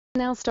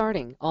Now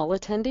starting. All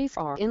attendees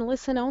are in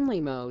listen-only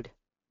mode.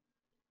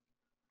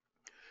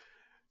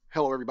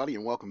 Hello, everybody,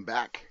 and welcome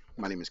back.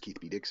 My name is Keith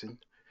B Dixon.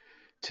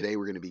 Today,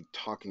 we're going to be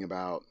talking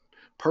about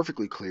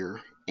perfectly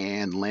clear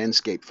and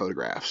landscape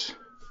photographs.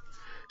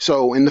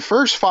 So, in the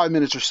first 5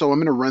 minutes or so, I'm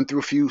going to run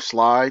through a few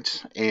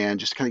slides and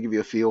just kind of give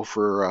you a feel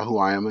for who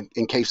I am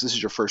in case this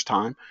is your first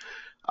time.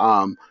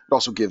 It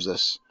also gives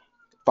us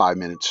 5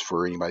 minutes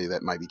for anybody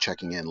that might be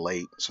checking in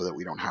late so that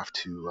we don't have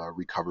to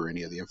recover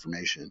any of the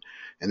information.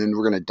 And then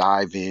we're going to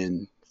dive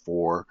in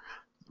for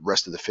the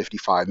rest of the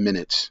 55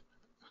 minutes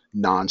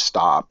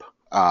nonstop.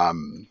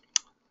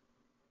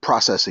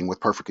 Processing with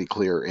perfectly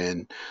clear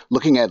and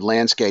looking at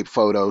landscape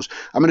photos.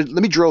 Let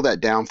me drill that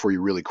down for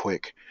you really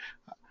quick.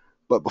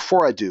 But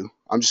before I do,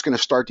 I'm just going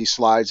to start these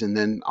slides and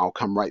then I'll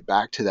come right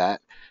back to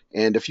that.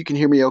 And if you can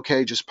hear me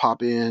okay, just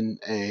pop in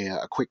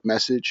a quick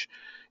message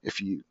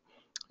if you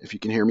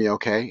can hear me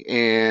okay.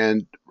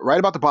 And right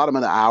about the bottom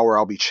of the hour,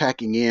 I'll be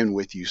checking in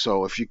with you.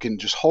 So if you can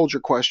just hold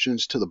your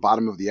questions to the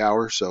bottom of the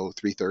hour, so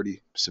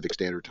 3:30 Pacific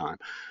Standard Time,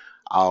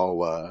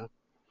 I'll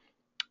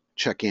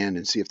check in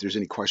and see if there's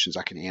any questions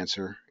I can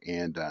answer.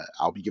 And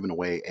I'll be giving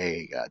away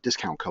a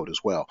discount code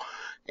as well.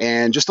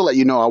 And just to let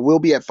you know, I will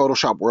be at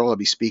Photoshop World. I'll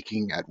be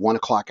speaking at 1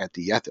 o'clock at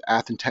the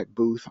Athentech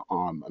booth,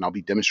 and I'll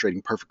be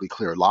demonstrating perfectly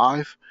clear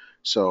live.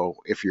 So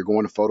if you're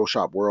going to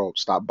Photoshop World,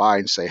 stop by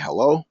and say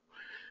hello.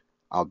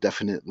 I'll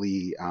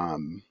definitely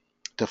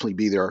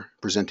be there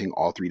presenting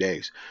all 3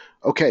 days.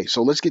 Okay,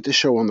 so let's get this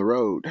show on the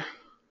road.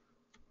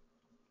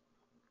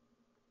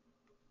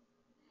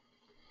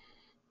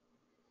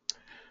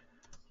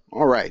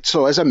 All right.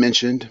 So as I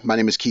mentioned, my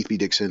name is Keith B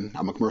Dixon.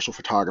 I'm a commercial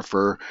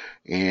photographer,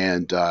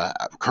 and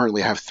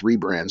currently I have three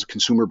brands: a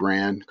consumer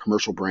brand,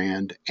 commercial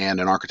brand, and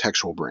an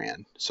architectural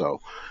brand. So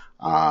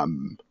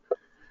um,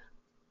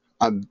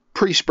 I'm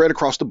pretty spread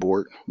across the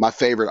board. My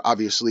favorite,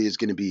 obviously, is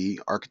going to be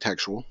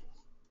architectural.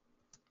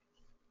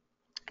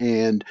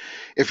 And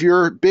if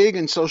you're big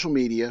in social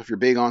media, if you're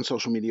big on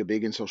social media,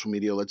 big in social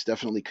media, let's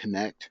definitely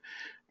connect.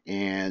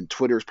 And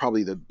Twitter is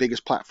probably the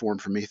biggest platform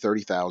for me,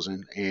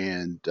 30,000.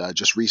 And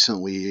just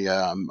recently,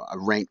 I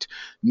ranked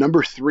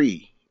number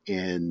 3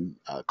 in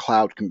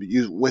cloud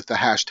with the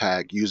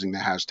hashtag, using the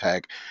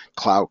hashtag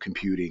cloud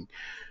computing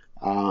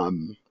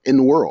in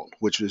the world,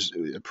 which was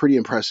a pretty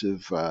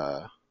impressive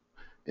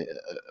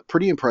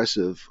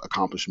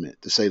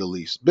accomplishment to say the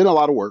least. Been a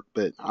lot of work,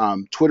 but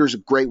Twitter is a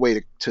great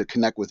way to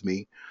connect with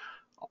me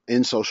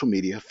in social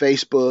media.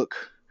 Facebook,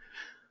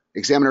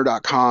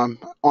 examiner.com.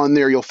 On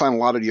there, you'll find a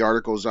lot of the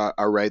articles I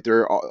write.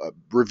 They're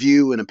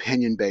review and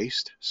opinion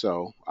based.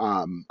 So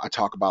I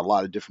talk about a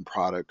lot of different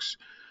products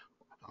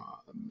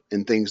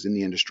and things in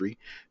the industry.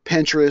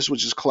 Pinterest,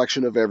 which is a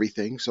collection of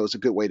everything. So it's a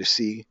good way to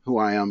see who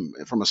I am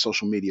from a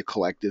social media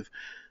collective.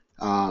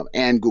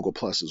 And Google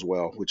Plus as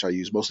well, which I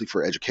use mostly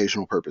for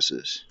educational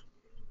purposes.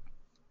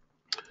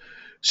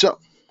 So,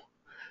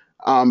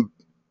 um,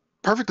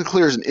 perfectly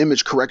clear is an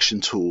image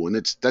correction tool, and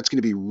that's going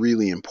to be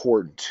really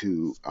important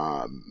to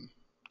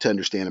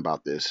understand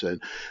about this.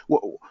 And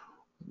what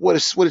what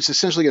it's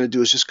essentially going to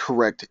do is just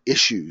correct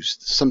issues.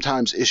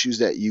 Sometimes issues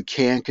that you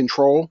can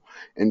control,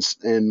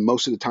 and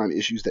most of the time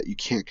issues that you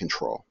can't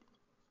control.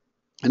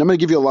 And I'm going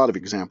to give you a lot of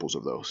examples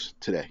of those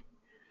today.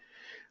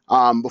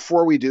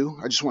 Before we do,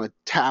 I just want to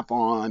tap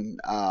on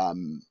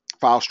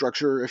file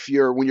structure.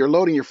 When you're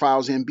loading your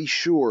files in, be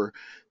sure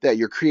that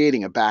you're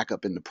creating a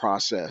backup in the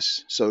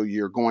process. So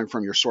you're going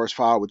from your source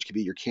file, which could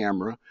be your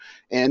camera,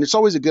 and it's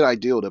always a good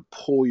idea to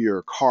pull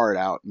your card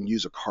out and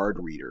use a card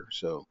reader.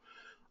 So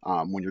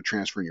when you're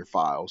transferring your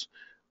files,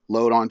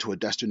 load onto a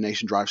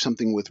destination drive,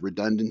 something with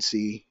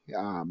redundancy.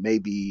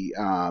 Maybe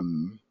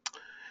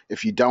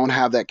if you don't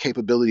have that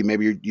capability,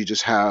 maybe you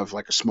just have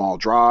like a small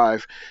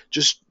drive.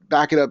 Just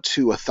back it up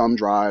to a thumb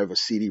drive, a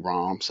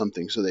CD-ROM,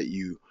 something so that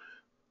you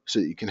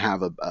can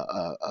have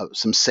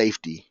some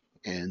safety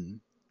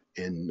and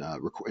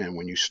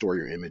when you store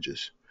your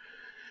images.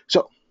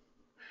 So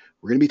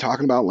we're going to be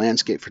talking about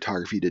landscape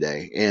photography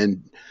today,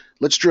 and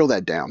let's drill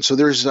that down. So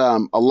there's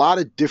a lot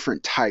of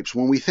different types.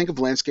 When we think of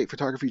landscape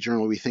photography,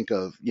 generally we think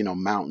of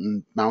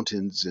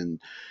mountains and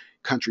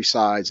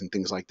countrysides and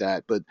things like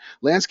that. But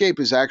landscape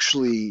is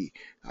actually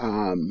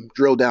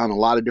drilled down a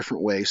lot of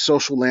different ways.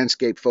 Social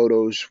landscape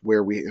photos,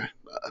 where we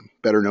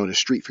better known as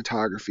street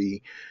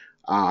photography.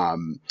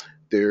 Um,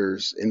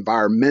 there's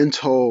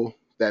environmental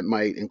that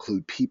might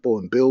include people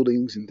and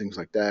buildings and things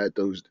like that.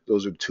 Those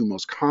are the two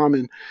most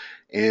common.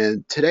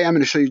 And today I'm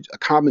going to show you a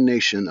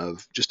combination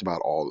of just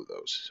about all of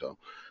those. So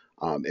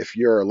if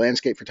you're a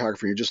landscape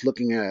photographer, you're just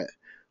looking at,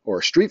 or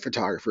a street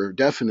photographer,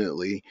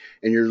 definitely,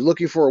 and you're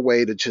looking for a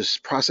way to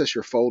just process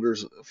your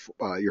folders,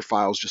 your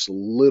files just a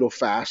little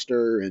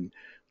faster and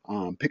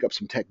pick up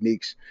some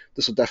techniques,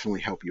 this will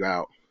definitely help you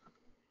out.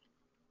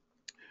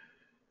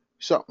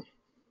 So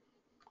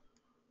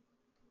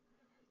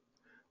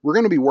we're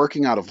going to be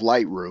working out of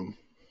Lightroom,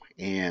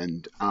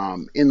 and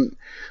in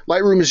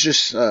Lightroom is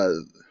just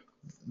the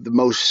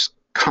most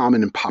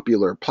common and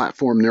popular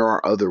platform. There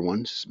are other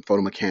ones,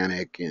 Photo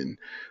Mechanic and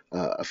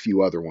a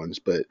few other ones,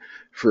 but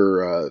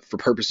for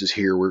purposes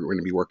here, we're going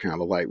to be working on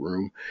the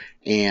Lightroom.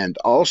 And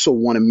I also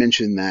want to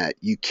mention that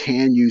you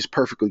can use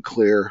perfectly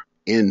clear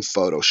in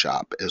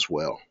Photoshop as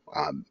well.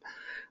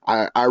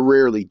 I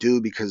rarely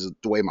do because of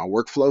the way my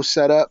workflow is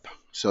set up.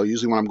 So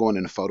usually when I'm going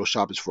into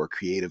Photoshop, it's for a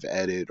creative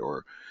edit,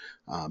 or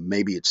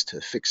maybe it's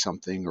to fix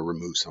something or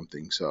remove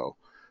something. So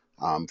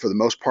for the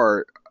most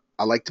part,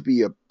 I like to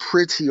be a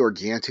pretty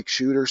organic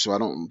shooter, so I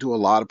don't do a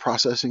lot of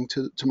processing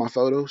to my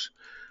photos.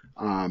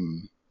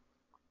 Um,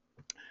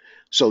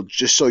 so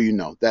just so you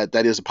know,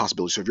 that is a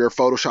possibility. So if you're a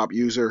Photoshop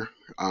user,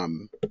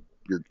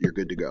 you're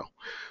good to go.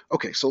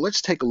 Okay, so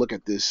let's take a look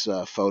at this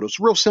photo. It's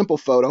a real simple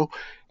photo,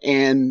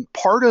 and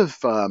part of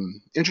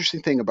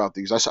interesting thing about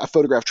these, I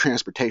photograph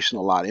transportation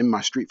a lot in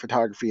my street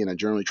photography, and I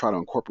generally try to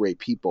incorporate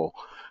people.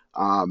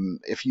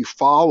 If you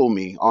follow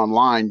me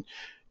online,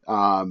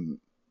 um,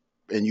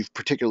 and you've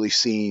particularly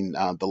seen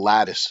the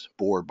Lattice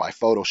board by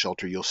Photo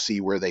Shelter, you'll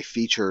see where they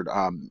featured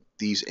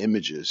these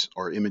images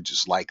or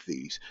images like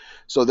these.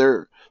 So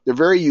they're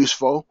very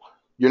useful.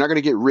 You're not going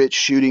to get rich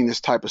shooting this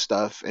type of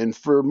stuff, and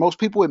for most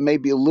people, it may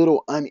be a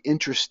little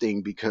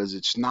uninteresting because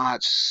it's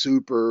not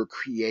super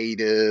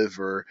creative,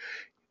 or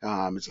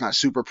it's not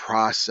super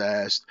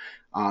processed.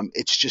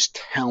 It's just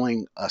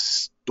telling a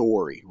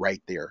story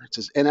right there.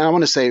 And I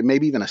want to say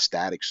maybe even a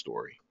static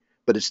story,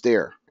 but it's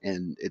there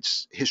and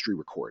it's history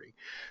recording.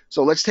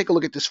 So let's take a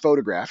look at this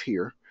photograph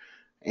here.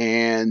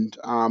 And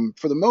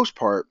for the most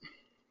part,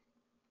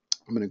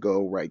 I'm going to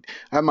go right.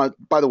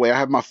 By the way, I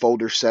have my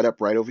folder set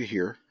up right over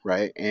here,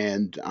 right?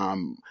 And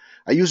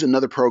I use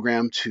another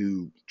program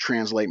to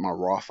translate my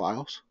raw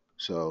files.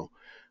 So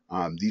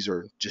these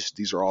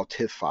are all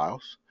TIFF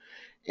files.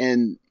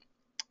 And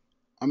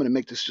I'm going to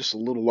make this just a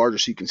little larger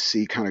so you can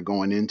see kind of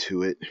going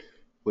into it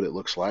what it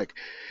looks like.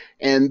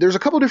 And there's a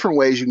couple different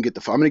ways you can get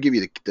the file. I'm going to give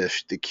you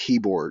the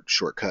keyboard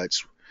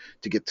shortcuts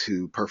to get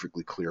to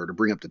perfectly clear, to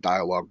bring up the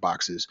dialog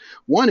boxes.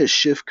 One is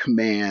Shift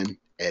Command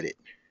Edit,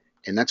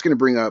 and that's going to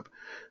bring up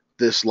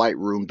this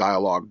Lightroom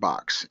dialog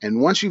box.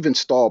 And once you've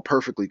installed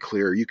perfectly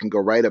clear, you can go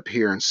right up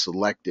here and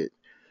select it.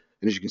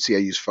 And as you can see, I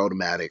use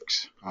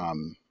Photomatics.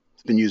 I've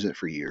been using it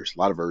for years, a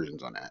lot of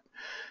versions on that.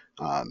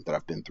 That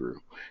I've been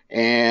through.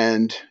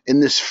 And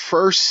in this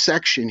first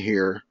section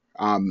here,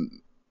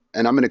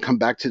 and I'm going to come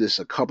back to this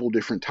a couple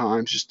different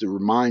times just to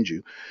remind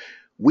you,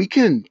 we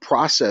can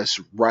process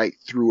right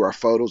through our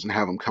photos and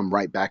have them come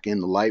right back in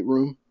the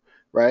Lightroom,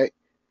 right?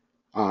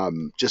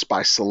 Just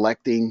by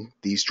selecting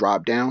these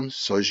drop downs.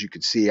 So as you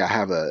can see, I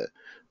have a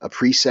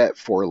preset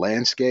for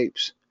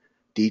landscapes,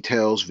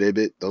 details,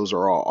 vivid. Those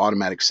are all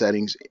automatic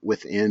settings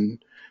within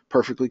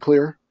Perfectly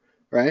Clear,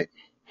 right?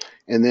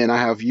 And then I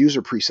have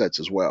user presets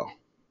as well.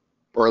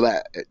 Or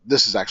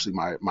this is actually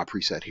my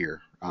preset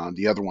here.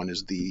 The other one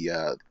is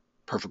the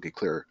Perfectly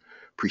Clear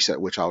preset,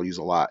 which I'll use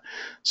a lot.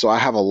 So I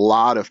have a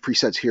lot of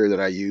presets here that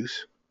I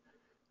use,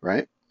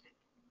 right?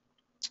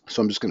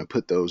 So I'm just going to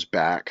put those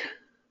back.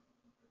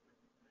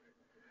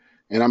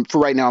 And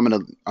for right now,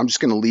 I'm just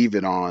going to leave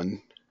it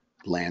on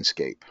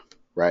landscape,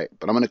 right?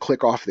 But I'm going to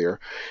click off there.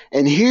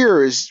 And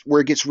here is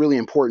where it gets really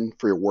important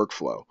for your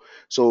workflow.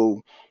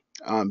 So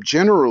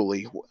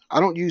generally, I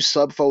don't use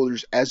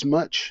subfolders as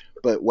much,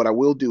 but what I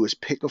will do is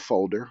pick a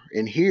folder.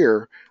 And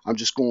here, I'm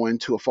just going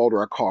to a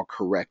folder I call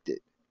Corrected,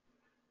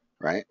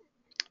 right?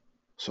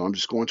 So I'm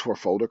just going to a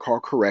folder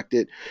called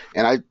Corrected.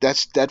 And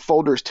that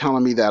folder is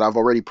telling me that I've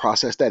already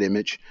processed that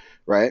image,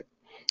 right?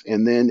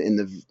 And then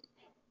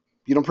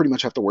you don't pretty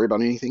much have to worry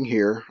about anything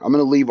here. I'm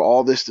going to leave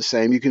all this the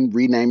same. You can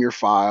rename your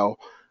file.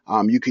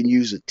 You can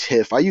use a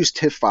TIFF. I use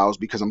TIFF files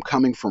because I'm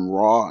coming from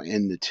RAW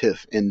in the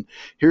TIFF. And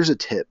here's a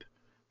tip.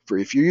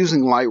 If you're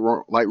using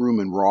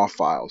Lightroom and RAW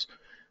files,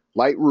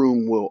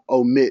 Lightroom will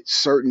omit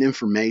certain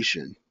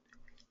information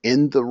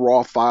in the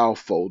RAW file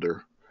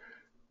folder.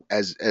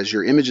 As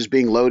your image is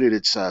being loaded,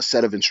 it's a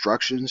set of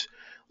instructions.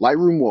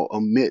 Lightroom will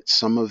omit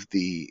some of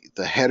the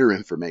header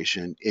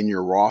information in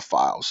your RAW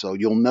file. So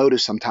you'll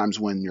notice sometimes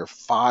when your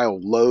file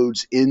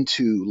loads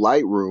into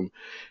Lightroom,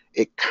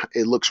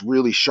 it looks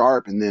really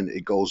sharp and then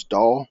it goes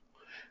dull.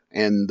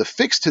 And the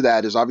fix to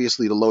that is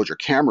obviously to load your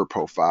camera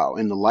profile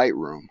in the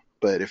Lightroom.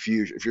 But if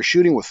you're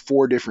shooting with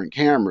 4 different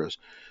cameras,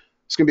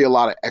 it's going to be a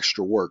lot of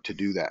extra work to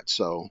do that.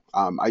 So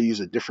I use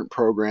a different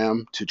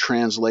program to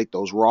translate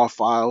those raw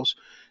files,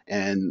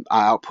 and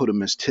I output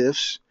them as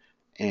TIFFs.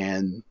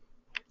 And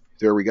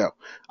there we go.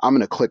 I'm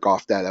going to click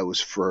off that. That was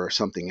for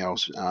something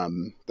else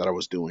that I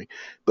was doing.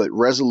 But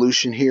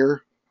resolution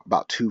here,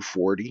 about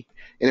 240.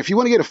 And if you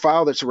want to get a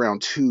file that's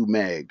around 2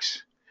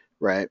 megs,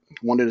 right,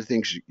 one of the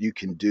things you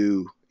can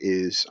do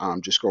is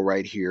just go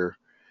right here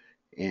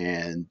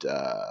and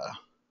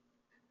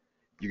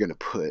you're going to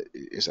put,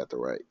 is that the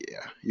right?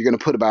 Yeah. You're going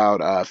to put about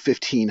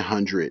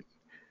 1500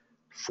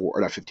 for, or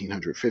not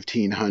 1500,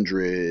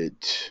 1500.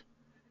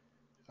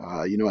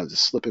 You know, it's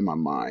slipping my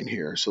mind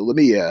here. So let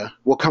me,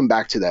 we'll come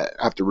back to that.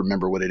 I have to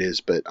remember what it is.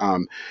 But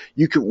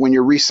you could, when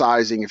you're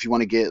resizing, if you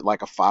want to get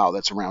like a file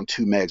that's around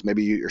 2 megs,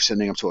 maybe you're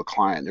sending them to a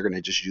client, they're going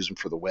to just use them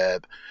for the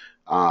web.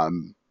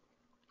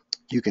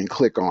 you can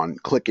click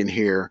in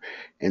here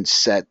and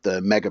set the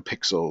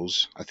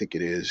megapixels, I think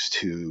it is,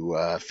 to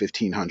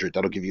 1500.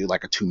 That'll give you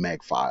like a 2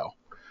 meg file.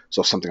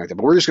 So something like that.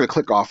 But we're just going to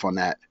click off on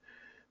that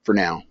for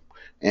now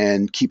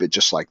and keep it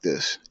just like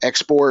this.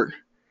 Export.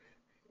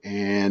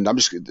 And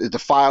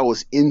the file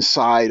is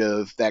inside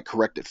of that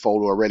corrected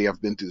folder already. I've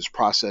been through this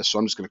process, so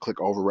I'm just going to click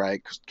overwrite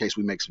in case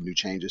we make some new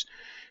changes.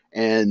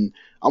 And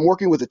I'm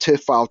working with a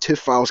TIFF file. TIFF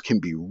files can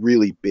be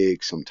really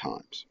big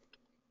sometimes.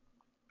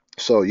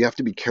 So you have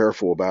to be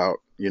careful about,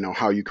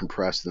 how you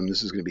compress them.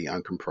 This is going to be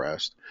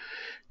uncompressed.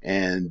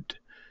 And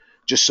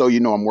just so you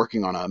know, I'm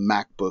working on a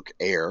MacBook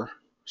Air.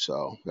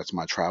 So that's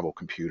my travel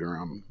computer.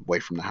 I'm away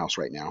from the house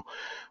right now.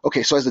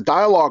 Okay, so as the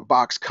dialog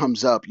box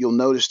comes up, you'll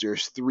notice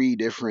there's 3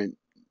 different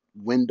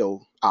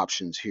window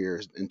options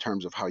here in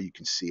terms of how you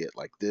can see it,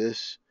 like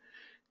this,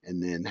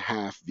 and then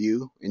half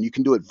view. And you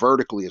can do it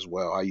vertically as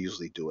well. I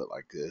usually do it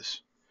like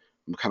this.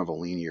 I'm kind of a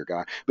linear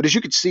guy. But as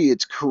you can see,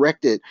 it's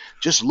corrected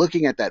just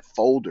looking at that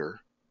folder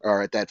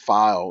or at that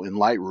file in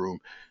Lightroom.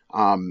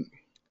 I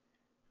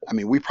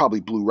mean, we probably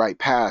blew right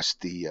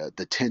past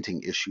the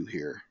tinting issue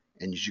here.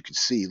 And as you can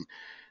see,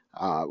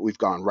 we've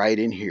gone right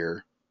in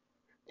here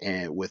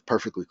and with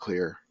perfectly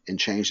clear and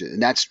changed it.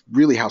 And that's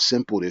really how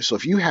simple it is. So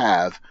if you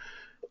have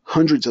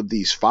hundreds of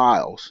these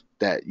files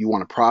that you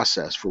want to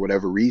process for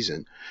whatever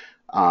reason,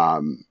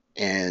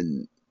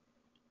 and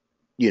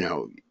you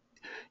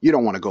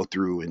don't want to go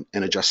through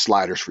and adjust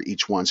sliders for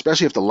each one,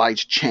 especially if the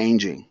light's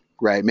changing,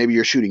 right? Maybe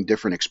you're shooting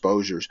different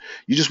exposures.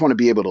 You just want to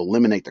be able to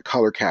eliminate the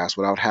color cast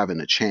without having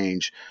to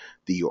change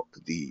the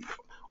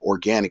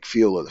organic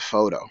feel of the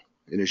photo.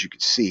 And as you can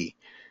see,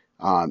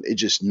 it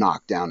just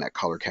knocked down that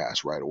color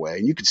cast right away.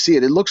 And you can see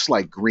it. It looks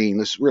like green.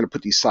 We're going to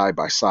put these side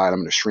by side. I'm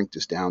going to shrink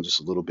this down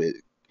just a little bit.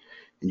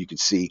 And you can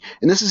see,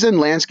 and this is in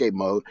landscape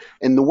mode.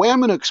 And the way I'm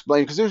going to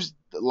explain, because there's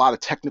a lot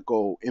of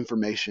technical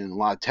information, a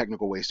lot of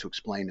technical ways to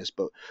explain this,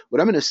 but what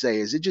I'm going to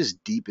say is it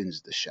just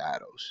deepens the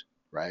shadows,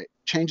 right?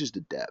 Changes the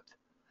depth,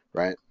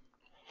 right?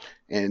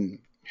 And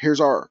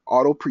here's our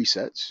auto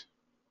presets,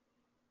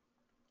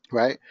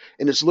 right?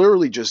 And it's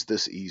literally just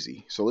this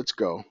easy. So let's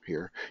go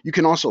here. You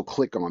can also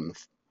click on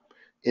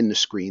in the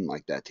screen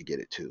like that to get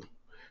it too,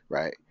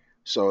 right?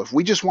 So if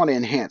we just want to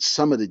enhance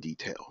some of the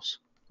details,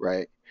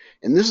 right?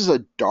 And this is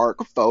a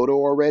dark photo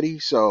already,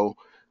 so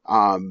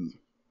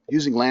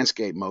using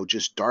landscape mode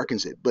just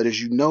darkens it. But as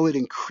you know, it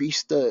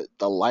increased the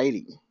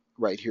lighting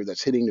right here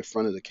that's hitting the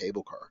front of the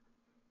cable car.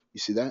 You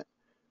see that?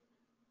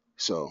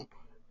 So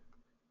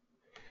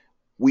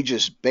we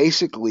just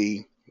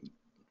basically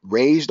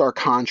raised our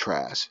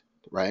contrast,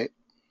 right?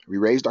 We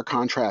raised our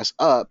contrast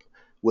up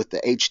with the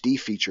HD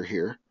feature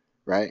here,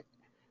 right?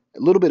 A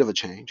little bit of a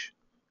change,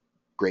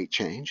 great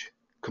change,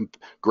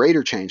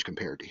 greater change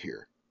compared to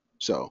here.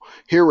 So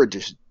here we're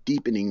just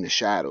deepening the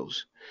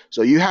shadows.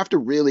 So you have to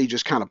really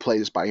just kind of play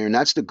this by ear. And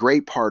that's the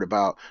great part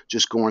about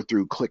just going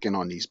through clicking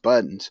on these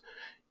buttons.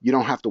 You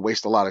don't have to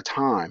waste a lot of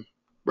time,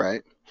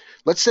 right?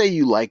 Let's say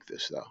you like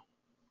this though,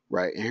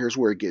 right? And here's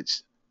where it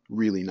gets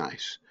really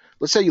nice.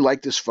 Let's say you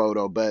like this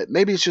photo, but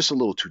maybe it's just a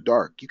little too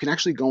dark. You can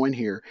actually go in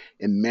here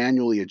and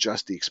manually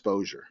adjust the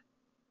exposure.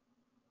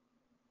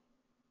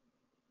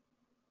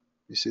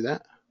 You see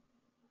that?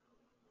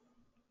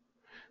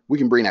 We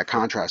can bring that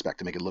contrast back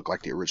to make it look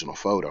like the original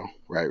photo,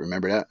 right?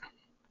 Remember that?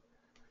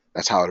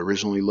 That's how it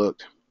originally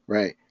looked,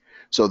 right?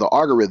 So the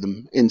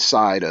algorithm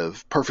inside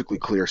of Perfectly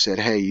Clear said,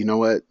 hey, you know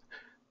what?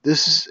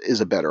 This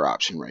is a better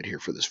option right here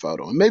for this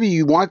photo. And maybe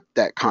you want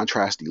that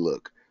contrasty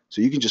look.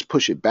 So you can just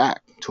push it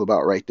back to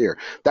about right there.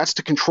 That's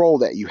the control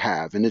that you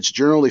have. And it's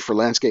generally for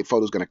landscape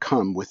photos going to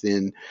come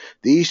within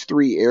these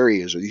 3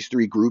 areas or these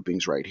 3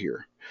 groupings right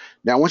here.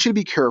 Now I want you to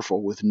be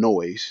careful with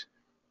noise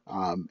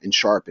and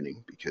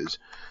sharpening, because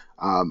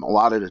a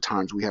lot of the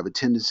times we have a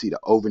tendency to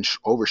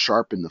over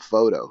sharpen the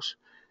photos.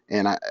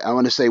 And I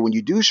want to say, when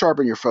you do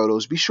sharpen your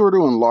photos, be sure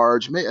to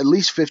enlarge at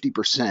least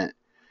 50%,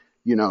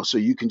 so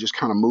you can just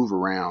kind of move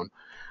around.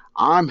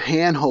 I'm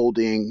hand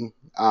holding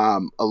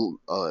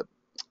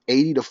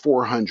 80 to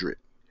 400,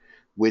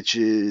 which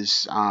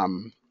is, I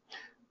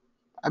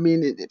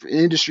mean,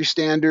 industry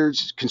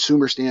standards,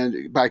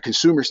 by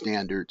consumer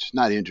standards,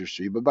 not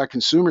industry, but by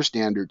consumer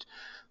standards,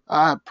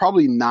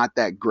 probably not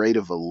that great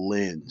of a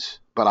lens,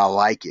 but I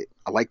like it.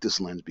 I like this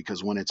lens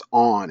because when it's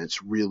on,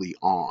 it's really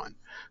on.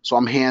 So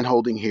I'm hand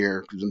holding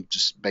here because I'm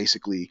just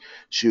basically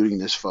shooting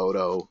this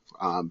photo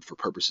for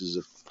purposes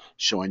of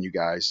showing you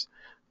guys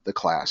the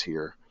class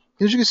here.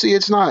 As you can see,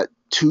 it's not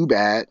too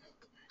bad.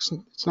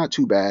 It's not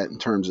too bad in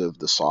terms of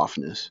the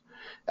softness.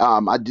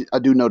 I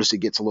do notice it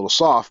gets a little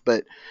soft,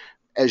 but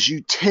as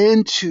you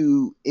tend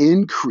to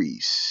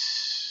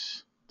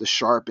increase the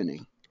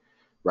sharpening,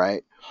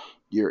 right,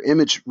 your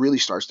image really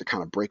starts to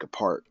kind of break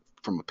apart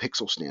from a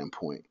pixel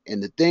standpoint.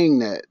 And the thing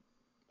that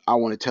I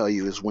want to tell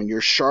you is, when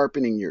you're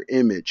sharpening your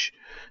image,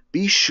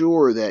 be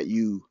sure that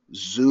you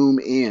zoom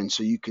in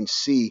so you can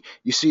see.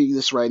 You see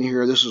this right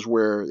here? This is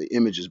where the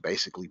image is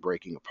basically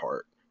breaking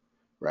apart,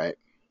 right?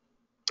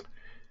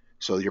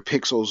 So your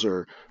pixels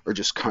are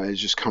just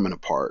coming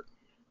apart.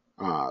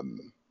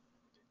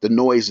 The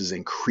noise is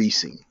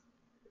increasing.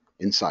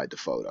 inside the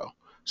photo.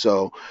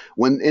 So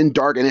when in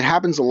dark, and it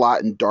happens a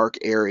lot in dark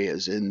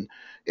areas, and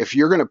if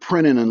you're going to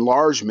print an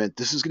enlargement,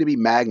 this is going to be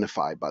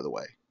magnified, by the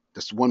way.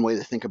 That's one way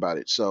to think about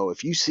it. So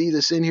if you see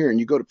this in here and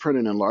you go to print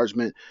an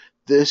enlargement,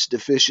 this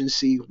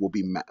deficiency will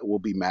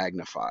be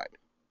magnified.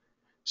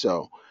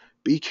 So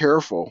be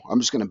careful. I'm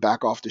just going to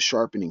back off the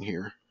sharpening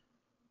here,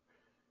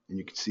 and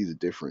you can see the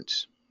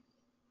difference.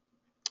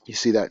 You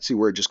see that? See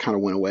where it just kind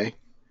of went away,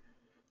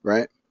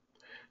 right?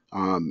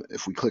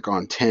 If we click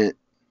on tint,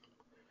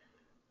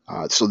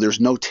 so there's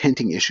no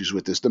tinting issues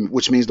with this,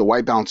 which means the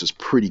white balance is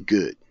pretty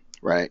good,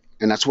 right?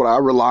 And that's what I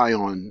rely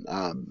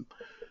on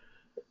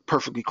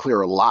Perfectly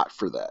Clear a lot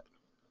for that.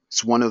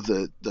 It's one of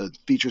the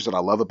features that I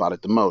love about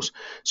it the most.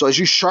 So as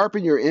you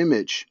sharpen your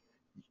image,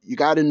 you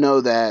got to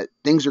know that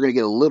things are going to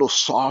get a little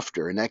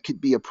softer, and that could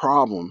be a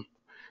problem.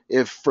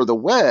 If for the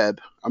web,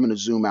 I'm going to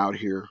zoom out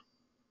here.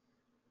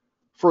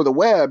 For the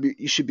web,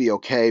 you should be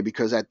okay,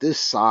 because at this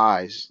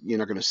size, you're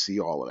not going to see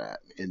all of that.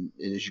 And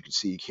as you can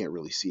see, you can't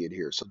really see it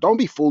here. So don't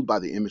be fooled by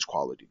the image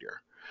quality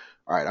there.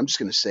 All right, I'm just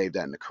going to save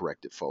that in the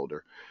corrected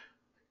folder,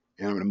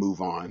 and I'm going to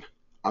move on.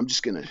 I'm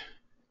just going to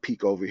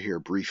peek over here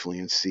briefly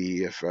and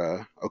see if,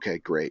 okay,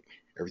 great.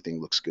 Everything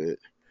looks good.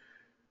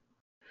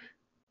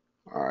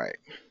 All right,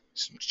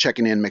 just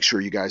checking in, make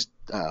sure you guys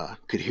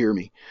could hear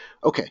me.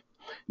 Okay,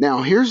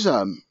 now here's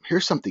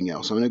something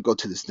else. I'm going to go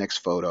to this next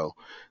photo.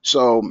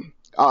 So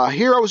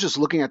here I was just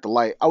looking at the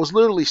light. I was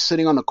literally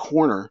sitting on the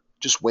corner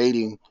just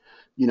waiting,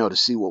 to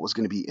see what was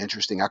going to be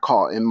interesting. I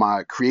call, in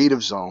my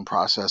creative zone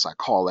process, I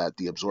call that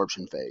the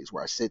absorption phase,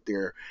 where I sit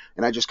there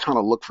and I just kind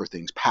of look for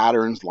things,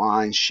 patterns,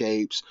 lines,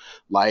 shapes,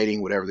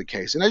 lighting, whatever the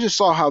case. And I just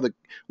saw how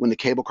when the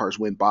cable cars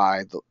went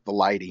by, the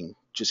lighting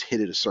just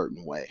hit it a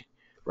certain way,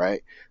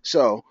 right?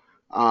 So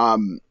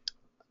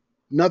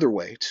another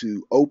way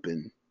to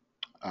open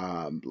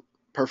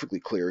Perfectly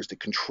Clear is to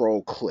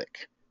control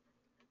click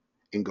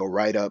and go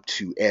right up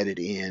to edit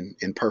in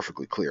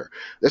Perfectly Clear.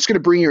 That's going to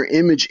bring your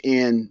image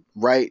in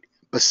right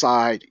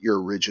beside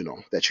your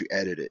original that you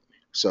edited.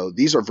 So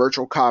these are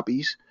virtual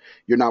copies.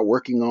 You're not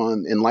working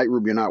on, in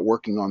Lightroom, you're not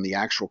working on the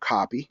actual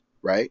copy,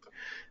 right?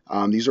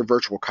 These are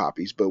virtual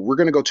copies, but we're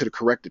going to go to the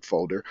corrected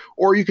folder,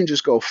 or you can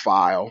just go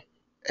File,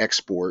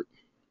 Export,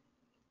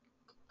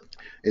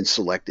 and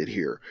select it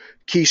here.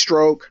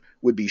 Keystroke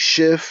would be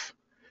Shift,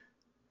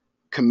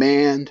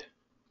 Command,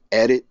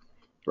 Edit,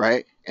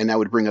 right? And that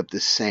would bring up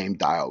this same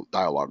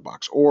dialog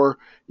box. Or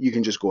you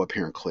can just go up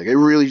here and click. It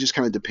really just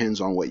kind of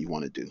depends on what you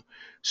want to do.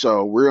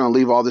 So we're going to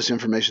leave all this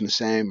information the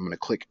same. I'm going to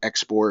click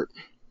Export.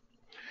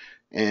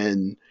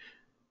 And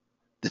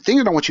the thing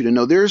that I want you to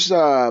know, there's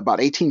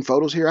about 18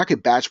 photos here. I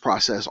could batch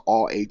process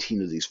all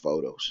 18 of these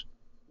photos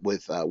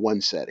with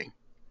one setting,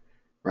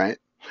 right?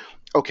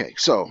 Okay,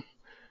 so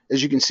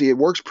as you can see, it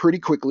works pretty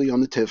quickly on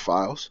the TIFF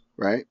files,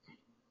 right?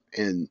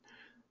 And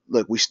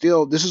look,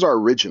 this is our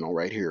original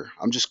right here.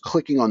 I'm just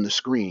clicking on the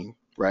screen,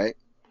 right?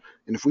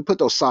 And if we put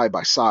those side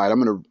by side,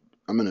 I'm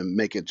gonna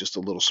make it just a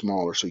little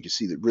smaller so you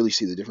can really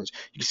see the difference.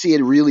 You can see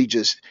it really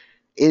just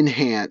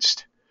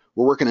enhanced.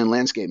 We're working in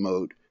landscape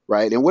mode,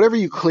 right? And whatever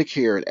you click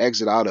here and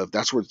exit out of,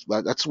 that's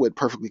what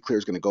Perfectly Clear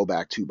is going to go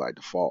back to by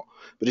default.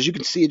 But as you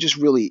can see, it just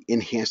really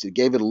enhanced it,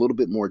 gave it a little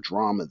bit more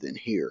drama than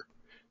here,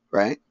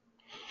 right?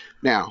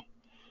 Now,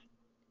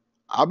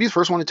 I'll be the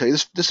first one to tell you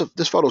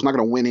this photo is not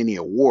going to win any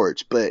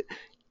awards, but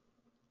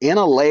in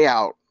a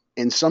layout,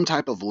 in some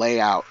type of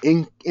layout,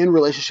 in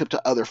relationship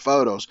to other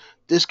photos,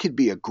 this could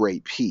be a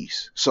great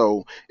piece.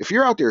 So if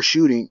you're out there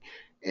shooting,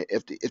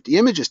 if the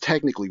image is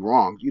technically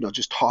wrong,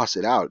 just toss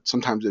it out.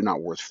 Sometimes they're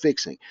not worth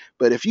fixing.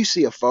 But if you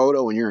see a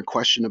photo and you're in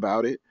question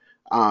about it,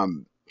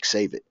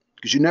 save it,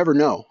 because you never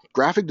know.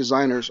 Graphic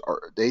designers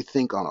they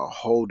think on a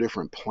whole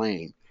different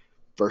plane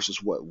versus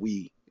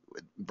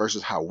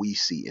how we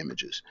see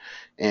images.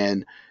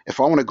 And if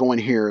I want to go in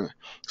here,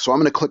 so I'm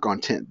going to click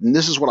on tint. And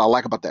this is what I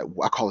like about that.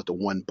 I call it the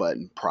one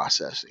button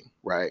processing,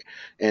 right?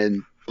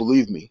 And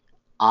believe me,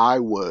 I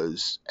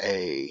was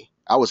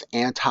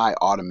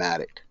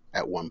anti-automatic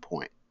at one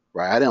point,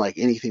 right? I didn't like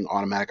anything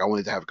automatic. I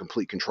wanted to have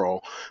complete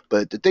control.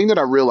 But the thing that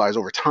I realized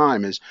over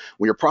time is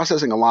when you're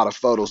processing a lot of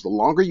photos, the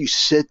longer you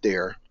sit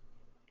there,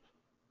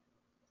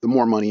 the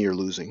more money you're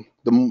losing,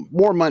 the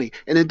more money.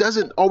 And it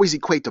doesn't always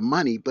equate to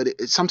money, but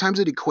sometimes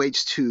it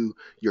equates to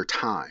your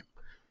time.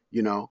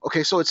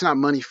 Okay, so it's not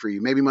money for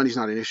you. Maybe money's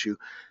not an issue.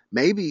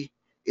 Maybe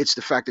it's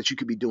the fact that you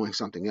could be doing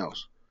something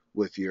else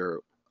with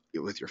your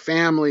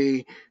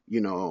family,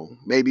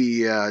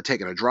 maybe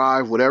taking a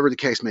drive, whatever the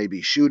case may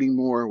be, shooting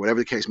more, whatever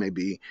the case may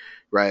be,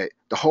 right?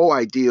 The whole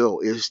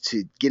ideal is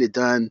to get it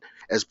done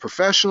as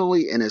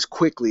professionally and as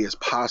quickly as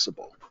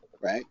possible,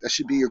 right? That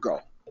should be your goal.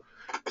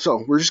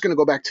 So we're just going to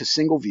go back to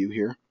single view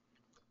here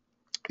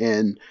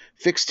and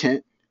fix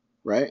tint,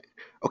 right?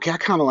 Okay,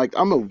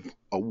 I'm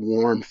a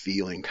warm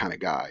feeling kind of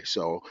guy.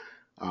 So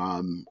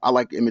I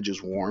like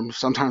images warm.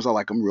 Sometimes I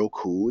like them real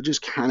cool. It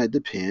just kind of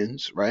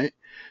depends, right?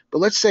 But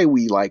let's say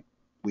we like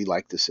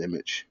this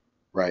image,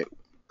 right?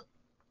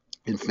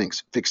 In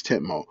fix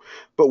tint mode.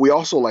 But we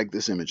also like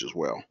this image as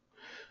well,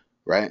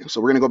 right? So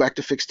we're going to go back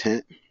to fix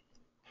tint.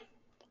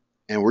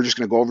 and we're just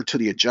going to go over to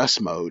the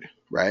adjust mode,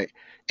 right?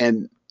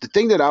 And the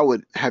thing that I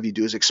would have you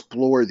do is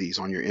explore these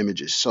on your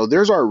images. So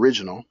there's our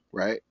original,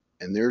 right?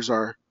 And there's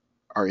our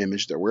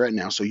image that we're at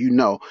now. So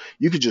you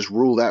could just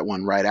rule that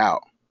one right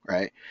out,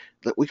 right?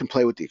 But we can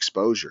play with the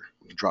exposure.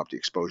 We can drop the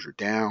exposure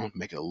down,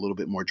 make it a little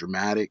bit more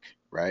dramatic,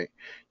 right?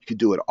 You could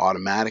do it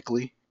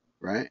automatically,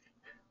 right?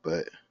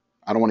 But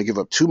I don't want to give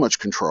up too much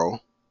control,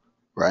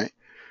 right?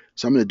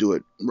 So I'm going to do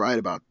it right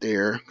about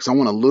there because I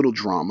want a little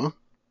drama,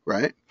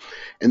 right?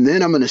 And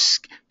then I'm going to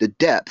the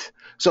depth.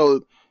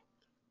 So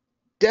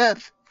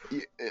depth,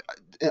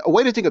 a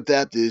way to think of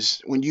depth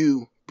is when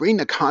you bring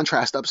the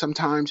contrast up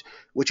sometimes,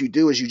 what you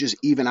do is you just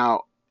even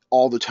out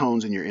all the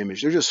tones in your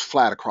image. They're just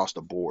flat across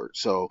the board.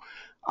 So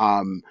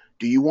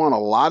do you want a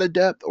lot of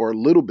depth or a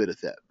little bit of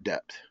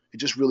depth? It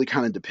just really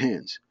kind of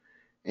depends.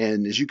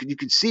 And as you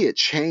can see it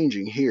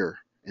changing here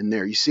and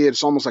there. You see it,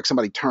 it's almost like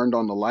somebody turned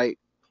on the light,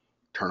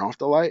 turn off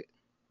the light,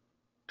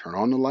 turn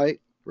on the light,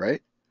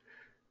 right?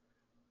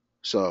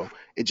 So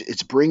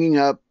it's bringing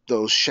up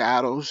those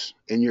shadows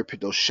in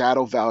those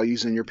shadow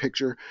values in your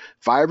picture.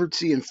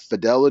 Vibrancy and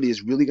fidelity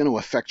is really going to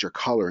affect your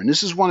color. And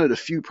this is one of the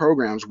few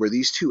programs where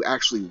these two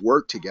actually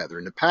work together.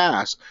 In the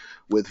past,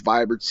 with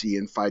vibrancy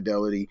and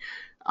fidelity,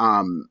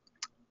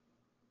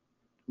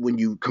 when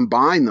you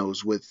combine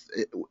those with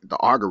the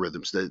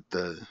algorithms,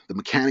 the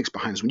mechanics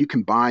behind this, when you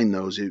combine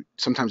those,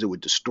 sometimes it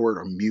would distort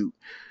or mute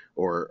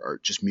or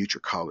just mute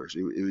your colors.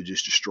 It would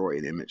just destroy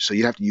an image. So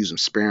you'd have to use them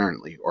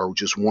sparingly, or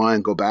just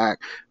one, go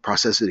back,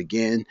 process it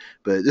again.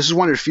 But this is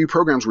one of the few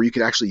programs where you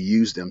could actually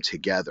use them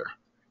together.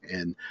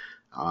 And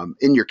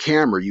in your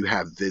camera, you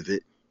have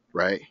vivid,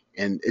 right?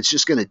 And it's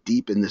just going to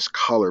deepen this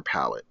color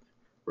palette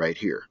right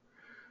here.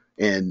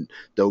 And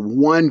the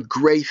one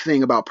great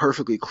thing about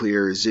Perfectly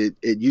Clear is it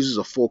uses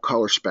a full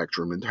color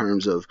spectrum in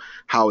terms of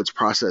how it's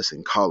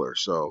processing color.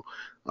 So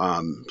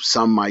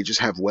some might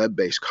just have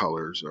web-based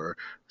colors, or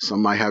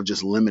some might have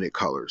just limited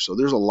colors. So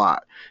there's a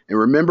lot. And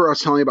remember I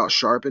was telling you about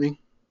sharpening,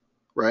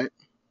 right?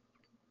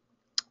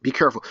 Be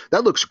careful.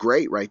 That looks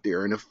great right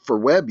there. And if for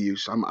web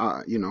use, I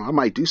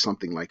might do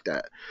something like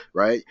that,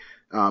 right?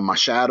 My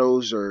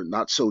shadows are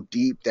not so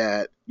deep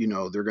that,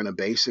 they're going to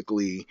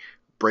basically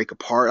break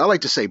apart. I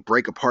like to say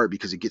break apart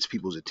because it gets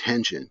people's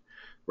attention,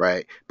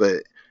 right?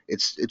 But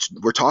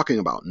we're talking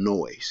about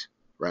noise,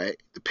 right?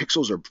 The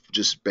pixels are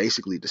just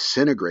basically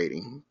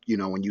disintegrating,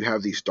 when you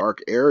have these dark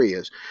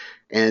areas.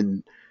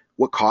 And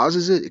what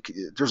causes it?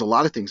 There's a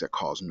lot of things that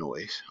cause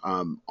noise.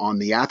 On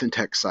the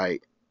Athentech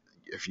site,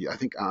 I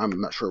think I'm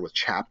not sure what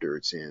chapter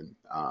it's in.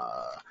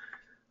 I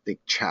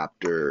think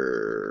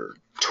chapter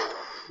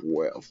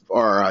 12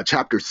 or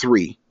chapter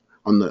 3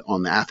 on the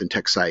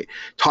Athentech site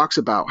talks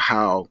about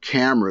how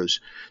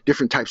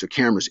different types of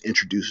cameras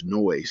introduce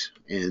noise,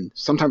 and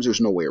sometimes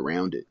there's no way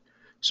around it.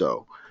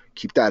 So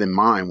keep that in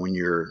mind when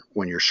you're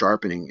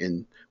sharpening.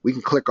 And we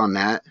can click on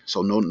that.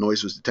 So no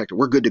noise was detected.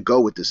 We're good to go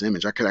with this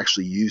image. I could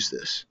actually use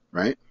this,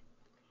 right?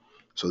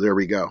 So there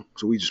we go.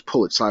 So we just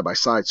pull it side by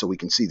side so we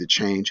can see the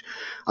change.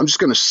 I'm just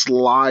going to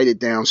slide it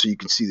down so you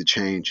can see the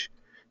change,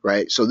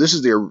 right? So this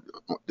is the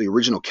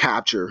original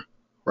capture,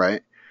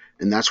 right?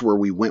 And that's where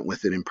we went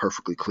with it in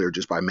Perfectly Clear,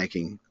 just by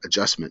making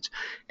adjustments.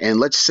 And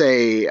let's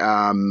say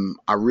I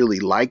really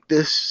like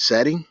this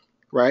setting,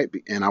 right?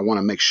 And I want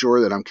to make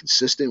sure that I'm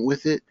consistent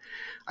with it.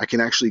 I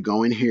can actually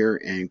go in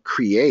here and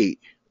create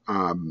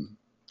a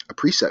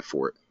preset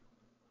for it.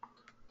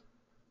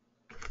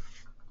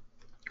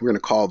 We're going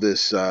to call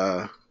this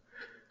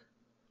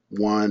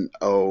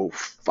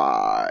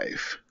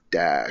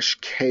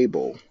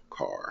 105-cable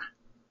car.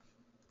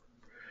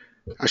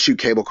 I shoot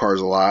cable cars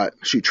a lot.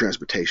 I shoot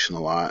transportation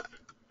a lot.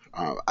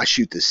 I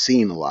shoot this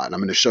scene a lot. And I'm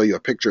going to show you a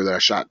picture that I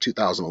shot in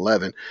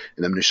 2011,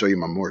 and I'm going to show you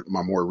my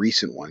more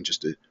recent one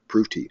just to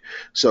prove to you.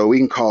 So we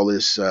can call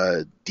this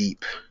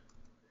deep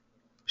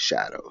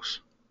shadows.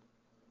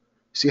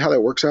 See how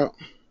that works out?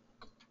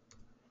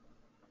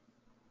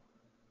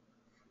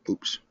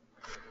 Oops.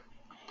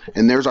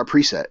 And there's our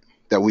preset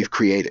that we've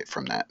created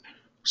from that.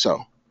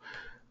 So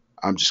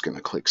I'm just going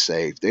to click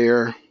save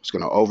there. It's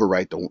going to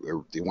overwrite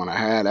the one I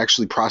had.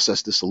 Actually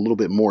processed this a little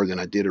bit more than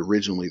I did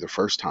originally the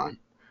first time.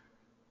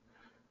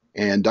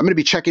 And I'm going to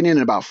be checking in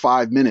about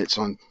 5 minutes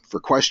for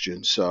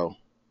questions. So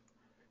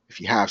if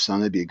you have some,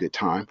 that'd be a good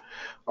time.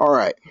 All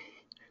right.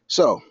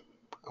 So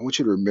I want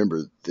you to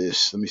remember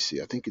this. Let me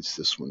see. I think it's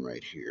this one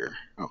right here.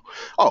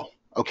 Oh,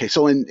 okay.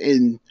 So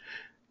we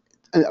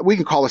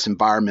can call this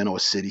environmental, a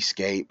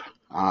cityscape.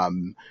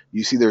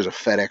 You see there's a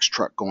FedEx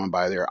truck going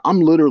by there. I'm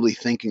literally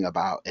thinking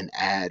about an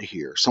ad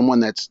here. Someone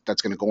that's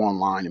going to go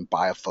online and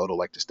buy a photo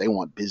like this. They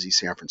want busy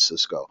San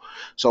Francisco.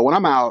 So when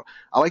I'm out,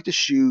 I like to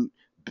shoot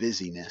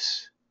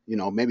busyness.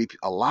 Maybe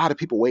a lot of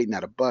people waiting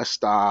at a bus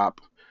stop,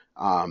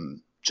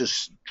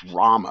 just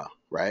drama,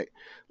 right?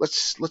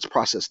 Let's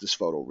process this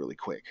photo really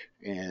quick.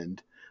 And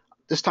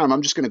this time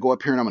I'm just going to go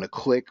up here and I'm going to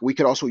click. We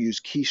could also use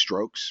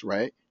keystrokes,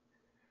 right?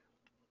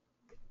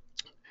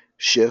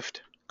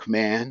 Shift,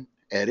 Command,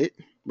 Edit,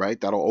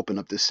 right? That'll open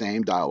up the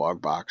same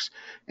dialog box.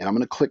 And I'm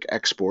going to click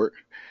Export.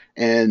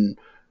 And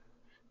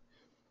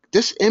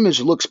this image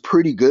looks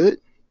pretty good,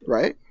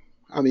 right?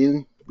 I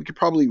mean, we could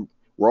probably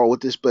roll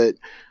with this, but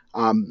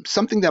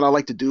something that I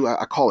like to do,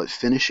 I call it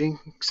finishing.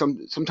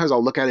 Sometimes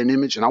I'll look at an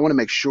image and I want to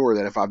make sure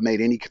that if I've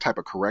made any type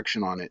of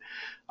correction on it,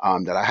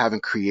 that I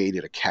haven't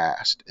created a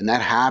cast, and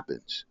that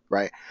happens,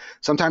 right?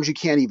 Sometimes you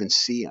can't even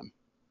see them,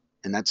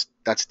 and that's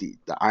the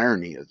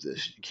irony of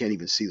this. You can't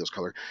even see those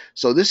colors.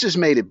 So this just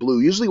made it blue.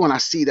 Usually when I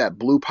see that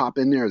blue pop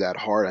in there that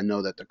hard, I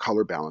know that the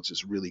color balance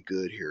is really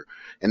good here.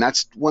 And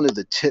that's one of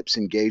the tips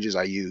and gauges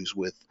I use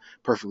with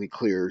Perfectly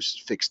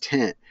Clear's fixed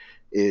tint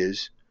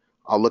is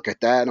I'll look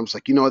at that and I'm just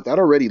like, you know what, that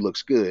already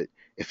looks good.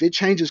 If it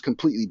changes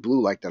completely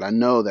blue like that, I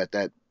know that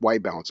that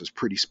white balance is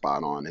pretty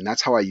spot on. And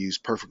that's how I use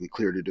Perfectly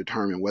Clear to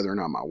determine whether or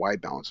not my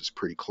white balance is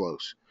pretty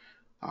close.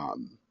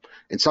 Um,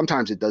 and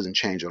sometimes it doesn't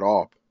change at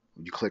all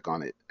when you click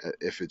on it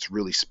if it's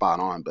really spot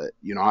on. But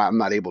you know, I'm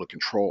not able to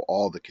control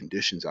all the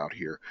conditions out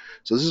here.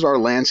 So this is our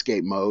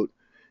landscape mode.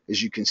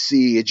 As you can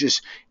see,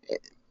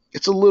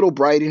 it's a little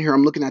bright in here.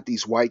 I'm looking at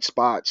these white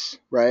spots,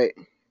 right?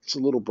 It's a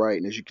little bright,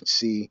 and as you can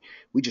see,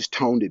 we just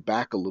toned it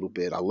back a little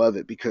bit. I love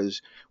it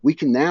because we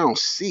can now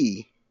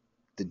see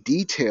the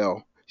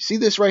detail. See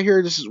this right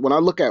here? This is when I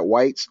look at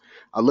whites,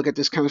 I look at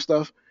this kind of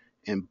stuff,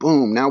 and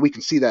boom, now we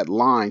can see that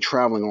line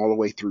traveling all the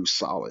way through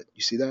solid.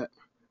 You see that?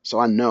 So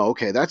I know,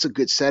 okay, that's a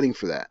good setting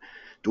for that.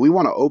 Do we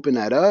want to open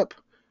that up?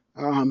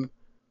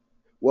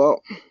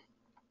 Well,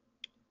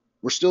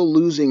 we're still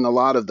losing a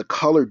lot of the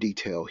color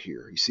detail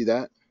here. You see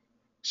that?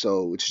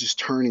 So it's just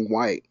turning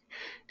white.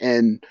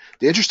 And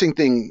the interesting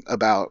thing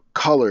about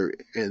color,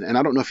 and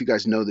I don't know if you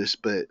guys know this,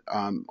 but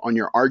on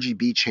your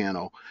RGB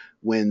channel,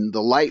 when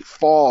the light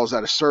falls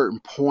at a certain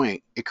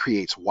point, it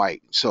creates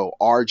white. So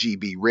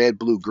RGB, red,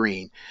 blue,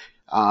 green,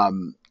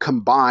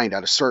 combined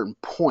at a certain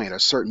point, a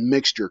certain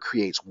mixture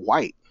creates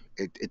white.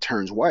 It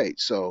turns white.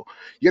 So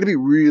you got to be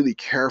really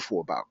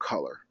careful about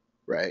color,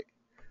 right?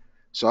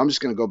 So I'm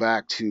just going to go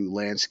back to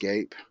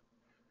landscape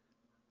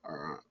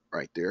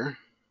right there,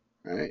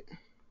 right?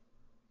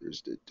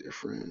 There's the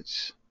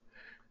difference.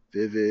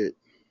 Vivid,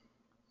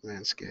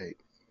 landscape,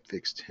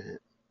 fixed tint.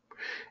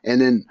 And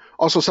then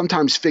also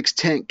sometimes fixed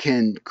tint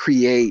can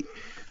create,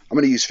 I'm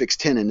going to use fixed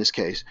tint in this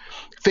case.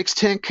 Fixed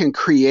tint can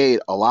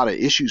create a lot of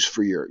issues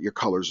for your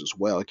colors as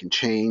well. It can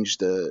change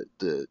the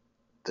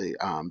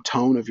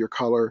tone of your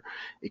color.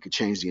 It could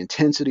change the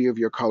intensity of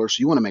your color.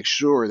 So you want to make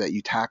sure that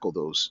you tackle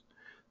those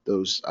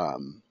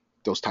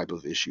type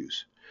of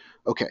issues.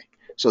 Okay,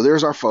 so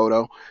there's our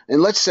photo.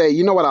 And let's say,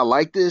 you know what, I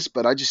like this,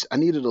 but I just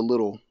needed a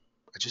little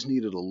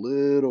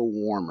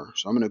warmer.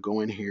 So I'm going to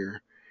go in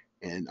here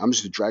and I'm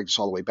just going to drag this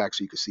all the way back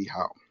so you can see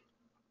how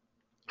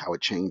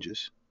it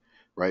changes.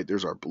 Right,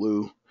 there's our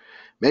blue.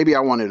 Maybe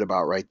I want it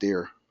about right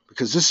there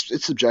because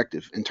it's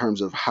subjective in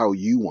terms of how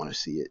you want to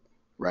see it.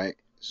 Right,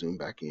 zoom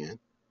back in.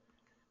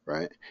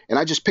 Right, and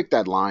I just picked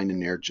that line in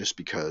there just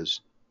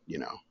because, you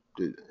know,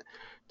 it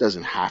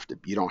doesn't have to.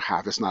 You don't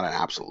have. It's not an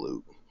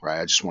absolute.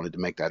 Right, I just wanted to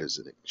make that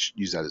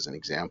use that as an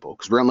example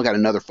because we're gonna look at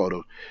another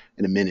photo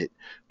in a minute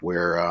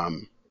where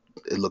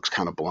it looks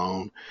kind of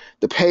blown.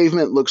 The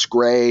pavement looks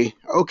gray.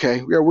 Okay,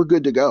 yeah, we're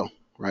good to go.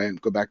 Right,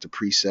 go back to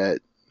preset,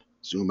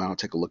 zoom out,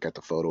 take a look at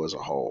the photo as a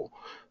whole.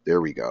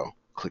 There we go.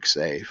 Click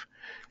save,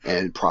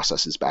 and it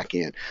processes back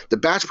in. The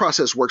batch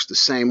process works the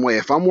same way.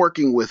 If I'm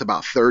working with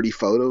about 30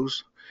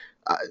 photos,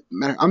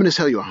 I'm going to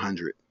tell you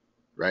 100.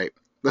 Right?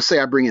 Let's say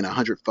I bring in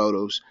 100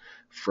 photos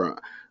from.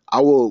 I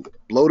will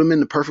load them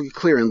into Perfectly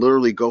Clear and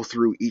literally go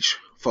through each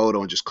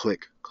photo and just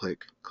click,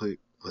 click, click,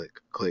 click,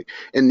 click.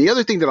 And the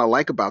other thing that I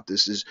like about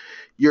this is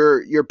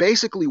you're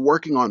basically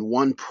working on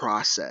one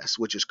process,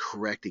 which is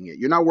correcting it.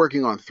 You're not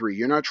working on three.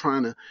 You're not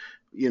trying to,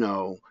 you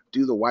know,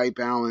 do the white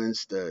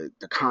balance, the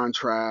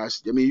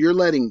contrast. I mean, you're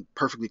letting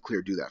Perfectly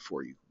Clear do that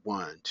for you.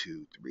 1,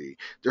 2, 3.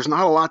 There's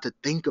not a lot to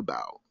think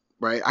about.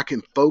 Right, I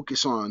can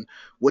focus on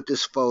what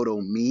this photo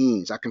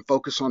means. I can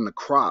focus on the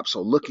crop. So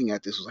looking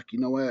at this, I was like, you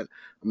know what?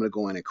 I'm going to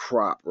go in and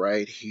crop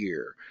right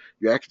here.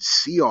 I can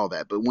see all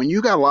that. But when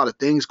you got a lot of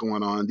things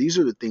going on, these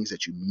are the things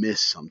that you miss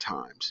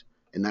sometimes,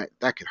 and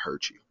that could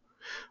hurt you.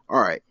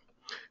 All right,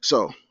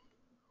 so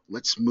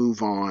let's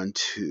move on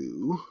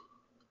to.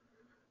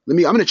 I'm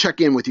going to check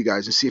in with you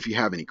guys and see if you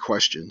have any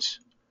questions.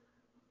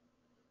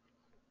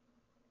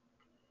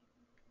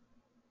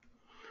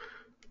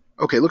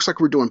 Okay, looks like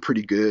we're doing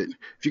pretty good.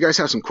 If you guys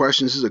have some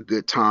questions, this is a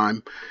good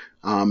time.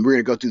 We're going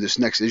to go through this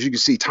next. As you can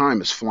see,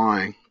 time is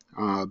flying.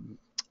 We're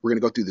going to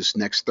go through this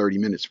next 30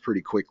 minutes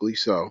pretty quickly.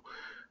 So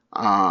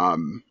let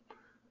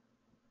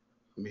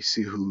me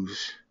see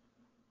who's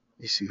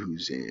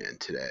in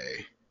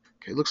today.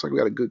 Okay, looks like we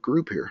got a good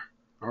group here.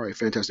 All right,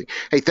 fantastic.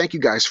 Hey, thank you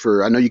guys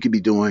I know you could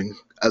be doing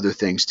other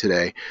things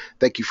today.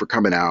 Thank you for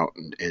coming out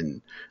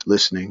and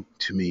listening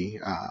to me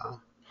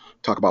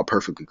talk about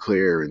Perfectly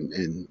Clear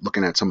and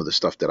looking at some of the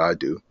stuff that I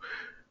do.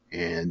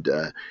 And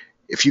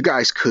if you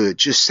guys could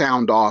just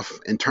sound off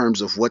in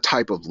terms of what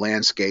type of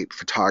landscape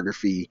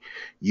photography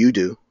you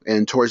do,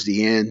 and towards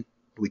the end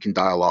we can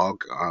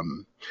dialogue.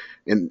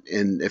 And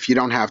if you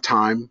don't have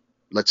time,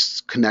 let's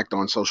connect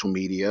on social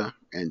media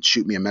and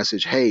shoot me a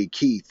message. Hey,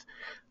 Keith,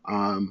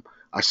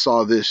 I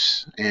saw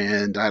this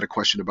and I had a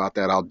question about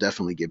that. I'll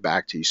definitely get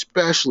back to you,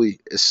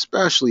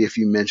 especially if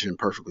you mention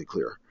perfectly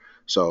clear.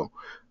 So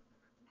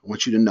I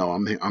want you to know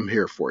I'm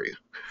here for you.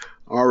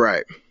 All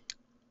right.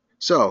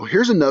 So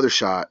here's another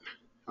shot.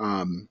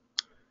 Um,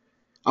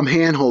 I'm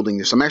hand holding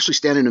this. I'm actually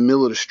standing in the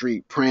middle of the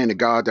street praying to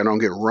God that I don't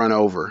get run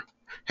over.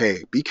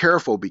 Hey, be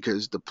careful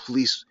because the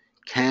police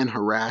can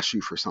harass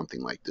you for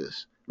something like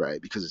this,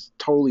 right? Because it's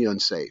totally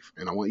unsafe.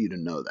 And I want you to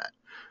know that.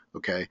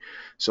 Okay.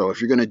 So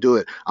if you're going to do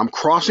it, I'm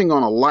crossing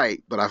on a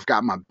light, but I've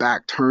got my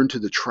back turned to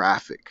the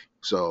traffic.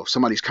 So if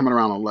somebody's coming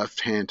around a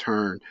left hand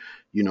turn,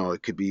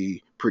 it could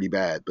be pretty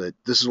bad. But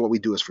this is what we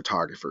do as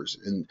photographers.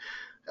 And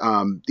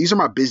these are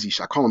my busy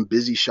shots. I call them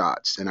busy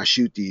shots, and I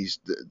shoot these.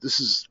 This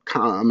is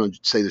kind of, I'm going to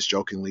say this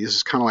jokingly, this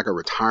is kind of like a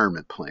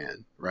retirement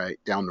plan, right?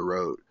 Down the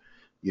road.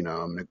 I'm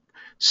going to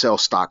sell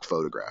stock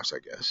photographs, I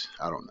guess.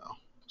 I don't know.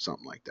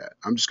 Something like that.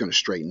 I'm just going to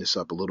straighten this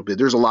up a little bit.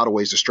 There's a lot of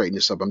ways to straighten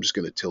this up. I'm just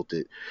going to tilt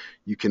it.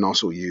 You can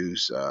also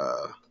use,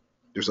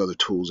 there's other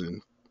tools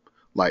in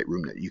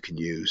Lightroom that you can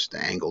use.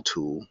 The angle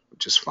tool,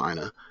 just find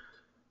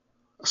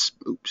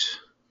oops.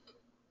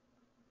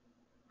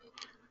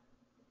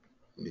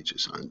 Let me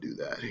just undo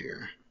that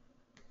here.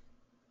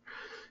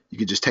 You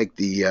could just take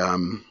the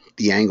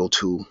angle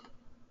tool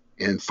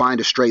and find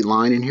a straight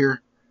line in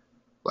here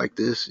like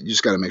this. You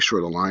just got to make sure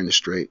the line is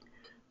straight,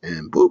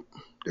 and boop,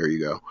 there you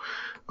go.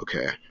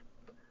 Okay.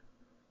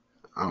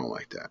 I don't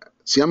like that.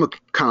 See, I'm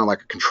kind of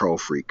like a control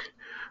freak.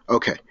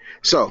 Okay,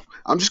 so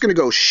I'm just going to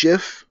go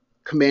Shift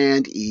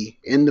Command E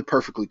in the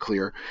perfectly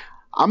clear.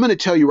 I'm going to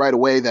tell you right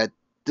away that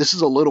this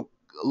is a little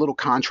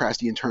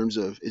contrasty in terms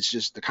of, it's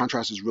just the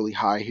contrast is really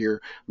high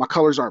here. My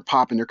colors aren't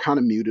popping. They're kind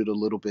of muted a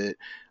little bit.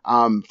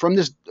 From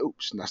this,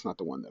 oops, that's not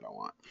the one that I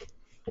want.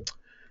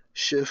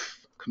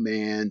 Shift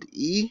Command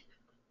E.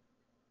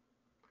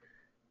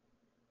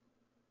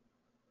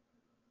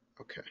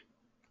 Okay,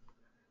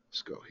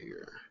 let's go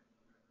here.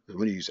 I'm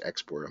going to use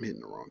export. I'm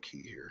hitting the wrong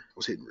key here. I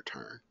was hitting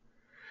return.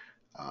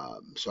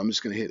 So I'm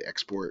just going to hit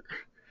export.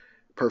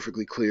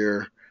 Perfectly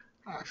clear.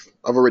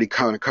 I've already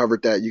kind of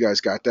covered that. You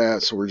guys got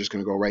that. So we're just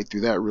going to go right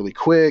through that really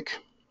quick.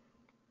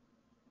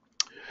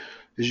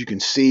 As you can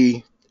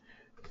see,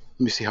 let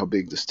me see how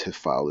big this TIFF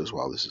file is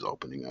while this is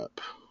opening up.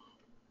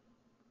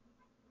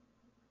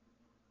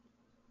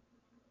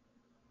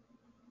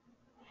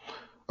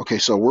 Okay,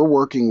 so we're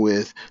working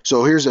with,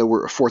 so here's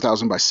we're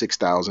 4,000 by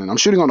 6,000. I'm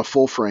shooting on a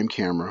full frame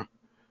camera.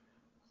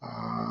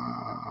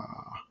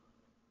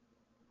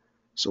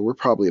 So we're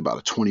probably about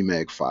a 20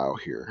 meg file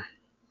here.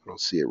 I don't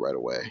see it right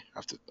away. I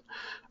have to,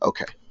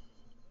 okay.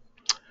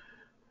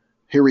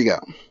 Here we go.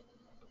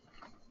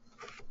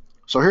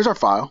 So here's our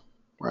file,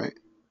 right?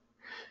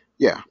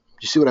 Yeah,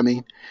 you see what I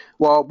mean?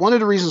 Well, one of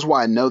the reasons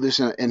why I know this,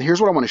 and here's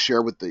what I want to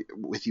share with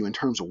you in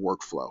terms of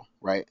workflow,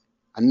 right?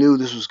 I knew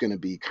this was going to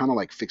be kind of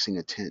like fixing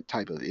a tent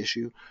type of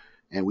issue,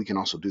 and we can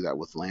also do that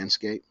with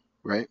landscape,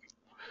 right?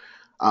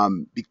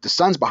 The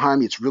sun's behind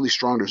me. It's really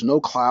strong. There's no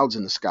clouds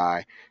in the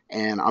sky,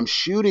 and I'm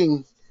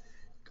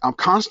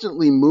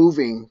constantly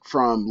moving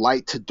from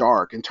light to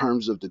dark in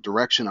terms of the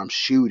direction I'm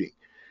shooting.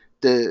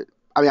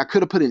 I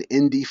could have put an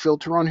ND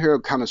filter on here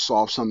to kind of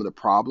solve some of the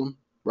problem,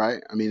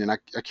 right? And I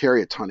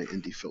carry a ton of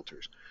ND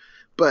filters,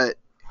 but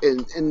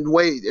in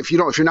way, if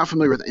you're not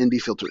familiar with ND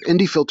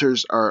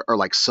filters are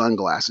like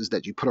sunglasses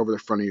that you put over the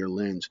front of your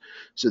lens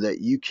so that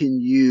you can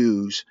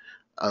use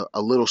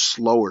a little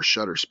slower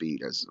shutter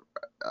speed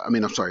a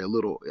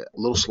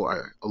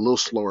little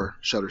slower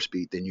shutter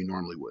speed than you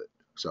normally would.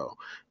 So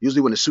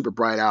usually when it's super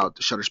bright out,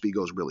 the shutter speed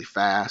goes really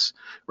fast,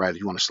 right? If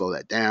you want to slow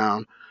that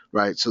down,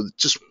 right? So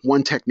just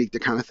one technique to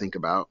kind of think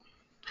about.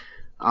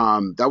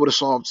 That would have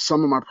solved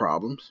some of my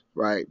problems,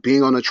 right?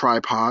 Being on a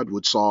tripod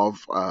would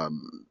solve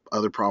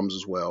other problems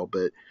as well,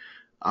 but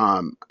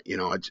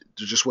there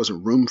just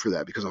wasn't room for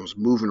that because I was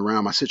moving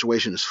around. My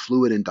situation is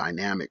fluid and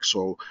dynamic,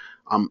 so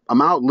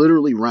I'm out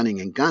literally running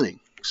and gunning.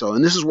 So,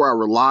 and this is where I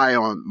rely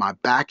on my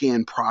back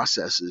end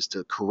processes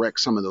to correct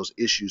some of those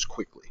issues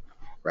quickly,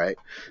 right?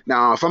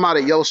 Now, if I'm out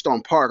at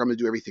Yellowstone Park, I'm going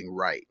to do everything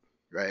right.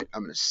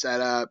 I'm going to set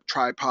up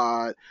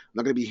tripod. I'm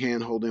not going to be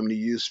hand holding. I'm going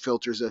to use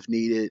filters if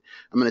needed.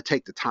 I'm going to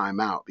take the time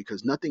out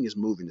because nothing is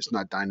moving. It's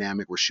not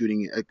dynamic. We're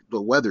shooting,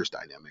 the weather's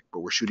dynamic, but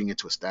we're shooting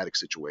into a static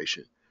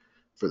situation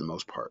for the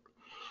most part,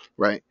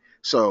 right?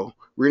 So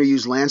we're going to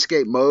use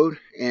landscape mode.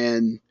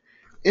 And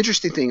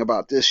interesting thing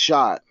about this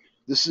shot,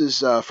 this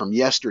is from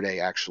yesterday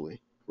actually,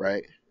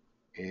 right?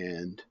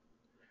 And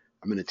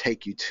I'm going to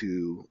take you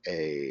to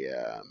a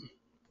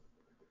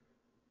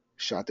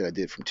shot that I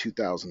did from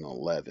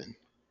 2011.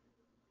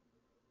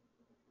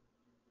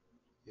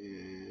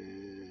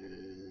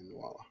 And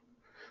voila,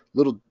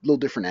 little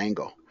different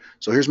angle.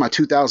 So here's my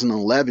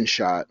 2011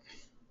 shot.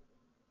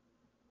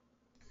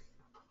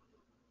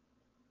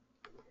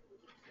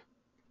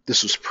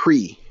 This was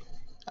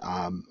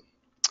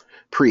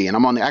and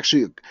I'm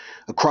actually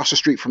across the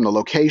street from the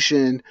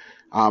location.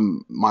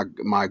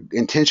 My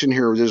intention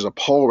here, there's a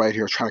pole right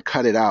here, I was trying to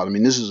cut it out.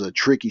 This is a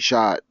tricky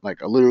shot.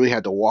 Like I literally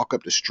had to walk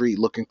up the street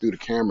looking through the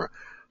camera,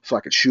 so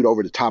I could shoot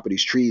over the top of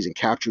these trees and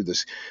capture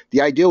this.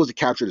 The idea was to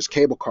capture this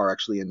cable car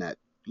actually in that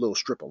little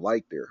strip of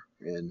light there.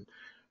 And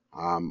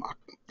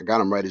I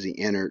got him right as he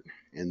entered.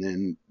 And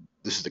then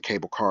this is the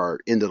cable car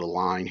into the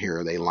line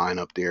here. They line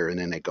up there and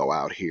then they go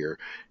out here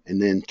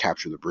and then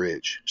capture the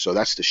bridge. So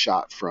that's the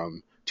shot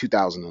from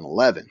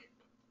 2011.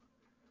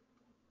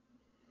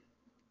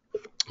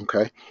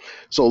 Okay,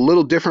 so a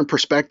little different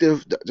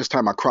perspective. This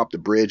time I cropped the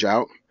bridge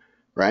out,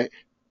 right?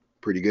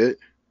 Pretty good.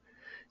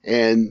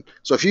 And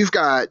so if you've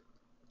got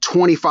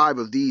 25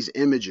 of these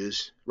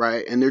images,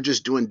 right, and they're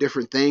just doing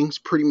different things,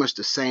 pretty much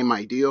the same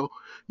ideal,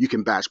 you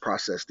can batch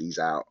process these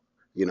out.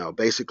 You know,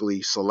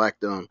 basically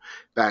select them,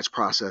 batch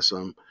process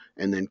them,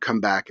 and then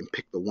come back and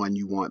pick the one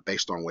you want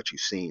based on what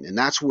you've seen. And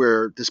that's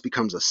where this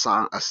becomes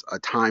a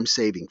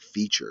time-saving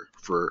feature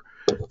for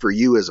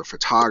you as a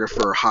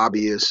photographer,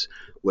 hobbyist,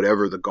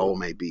 whatever the goal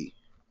may be,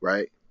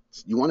 right?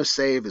 You want to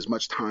save as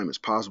much time as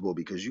possible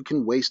because you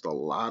can waste a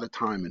lot of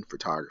time in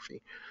photography.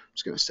 I'm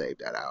just going to save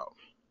that out.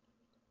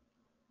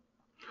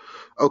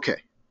 Okay,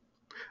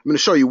 I'm going to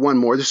show you one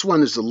more. This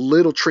one is a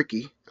little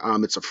tricky.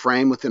 It's a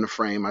frame within a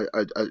frame.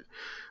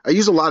 I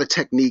use a lot of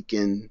technique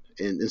in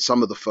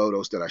some of the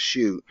photos that I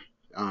shoot,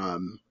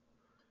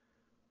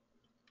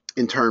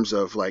 in terms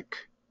of like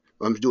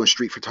I'm doing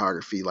street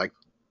photography. Like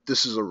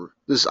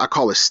this I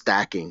call it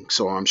stacking.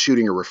 So I'm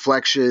shooting a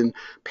reflection,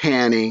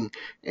 panning,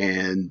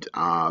 and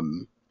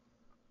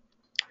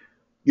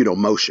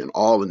motion,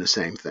 all in the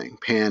same thing.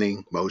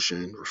 Panning,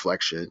 motion,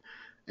 reflection.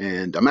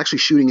 And I'm actually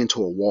shooting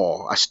into a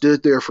wall. I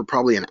stood there for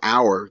probably an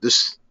hour.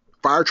 This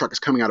fire truck is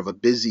coming out of a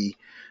busy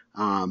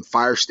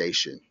fire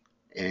station,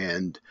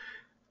 and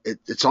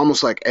it's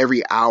almost like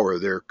every hour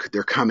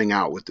they're coming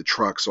out with the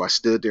truck. So I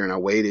stood there and I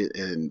waited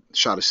and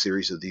shot a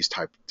series of these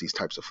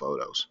types of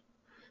photos.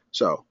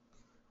 So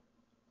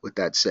with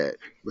that said,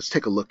 let's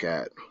take a look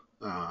at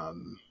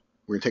we're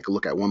gonna take a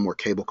look at one more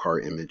cable car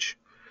image.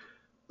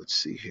 Let's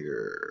see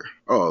here.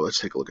 Oh, let's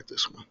take a look at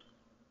this one.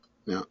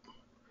 Now,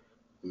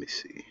 let me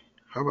see.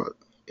 How about,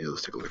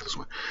 let's take a look at this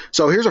one.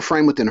 So here's a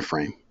frame within a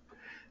frame,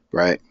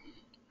 right?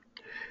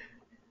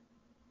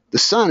 The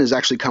sun is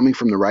actually coming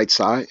from the right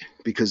side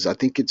because I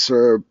think it's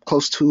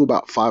close to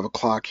about 5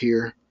 o'clock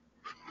here,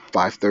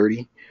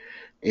 5:30,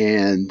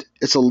 and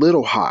it's a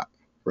little hot,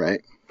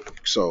 right?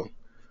 So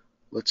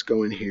let's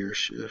go in here,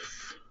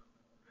 shift.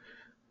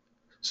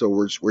 So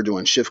we're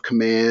doing shift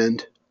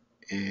command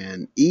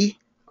and E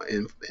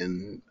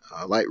in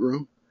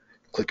Lightroom.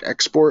 Click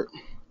export.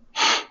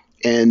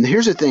 And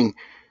here's the thing.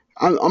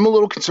 I'm a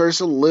little concerned.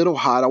 It's a little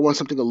hot. I want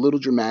something a little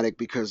dramatic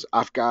because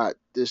I've got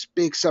this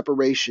big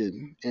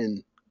separation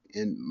in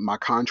my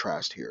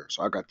contrast here.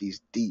 So I've got these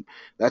deep.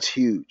 That's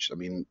huge. I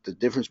mean, the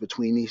difference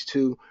between these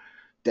two,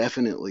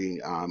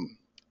 definitely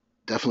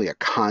a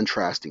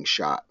contrasting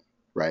shot,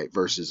 right?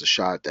 Versus a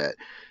shot that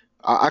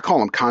I call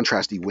them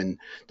contrasty. When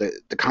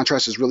the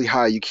contrast is really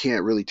high, you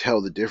can't really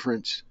tell the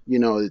difference.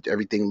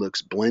 Everything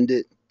looks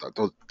blended.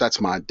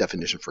 That's my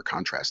definition for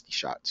contrasty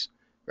shots,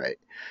 right?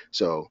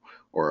 So,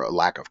 or a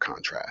lack of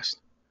contrast.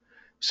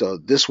 So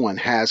this one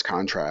has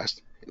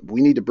contrast.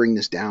 We need to bring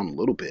this down a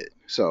little bit.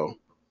 So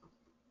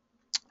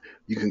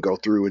you can go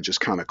through and just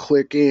kind of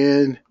click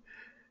in,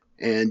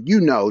 and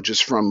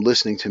just from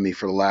listening to me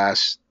for the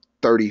last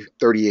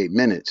 38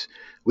 minutes,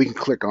 we can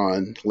click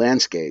on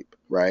landscape,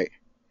 right?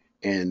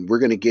 And we're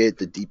going to get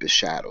the deepest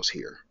shadows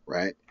here,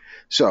 right?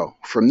 So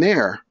from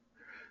there,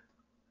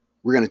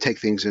 we're going to take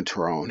things into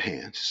our own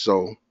hands.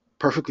 So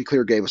Perfectly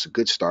Clear gave us a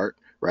good start,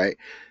 right?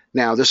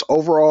 Now this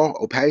overall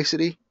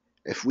opacity,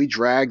 if we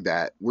drag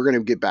that, we're going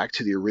to get back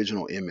to the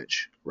original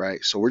image,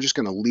 right? So we're just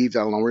going to leave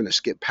that alone. We're going to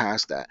skip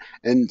past that.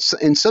 And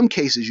in some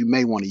cases, you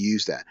may want to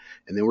use that.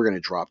 And then we're going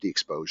to drop the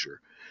exposure.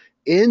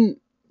 The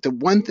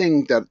one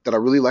thing that I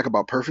really like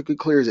about Perfectly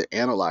Clear is it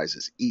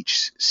analyzes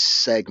each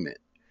segment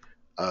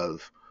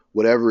of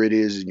whatever it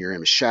is in your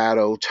image,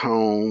 shadow,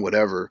 tone,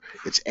 whatever.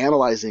 It's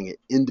analyzing it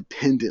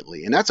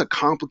independently. And that's a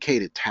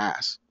complicated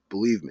task.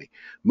 Believe me,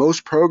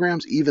 most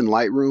programs, even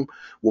Lightroom,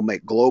 will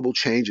make global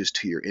changes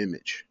to your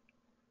image,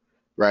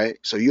 right?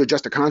 So you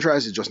adjust the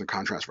contrast, adjusting the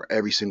contrast for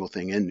every single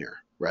thing in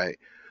there, right?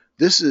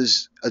 This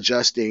is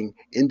adjusting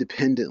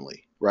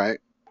independently, right?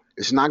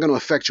 It's not going to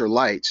affect your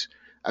lights.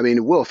 I mean,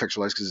 it will affect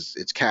your lights because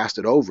it's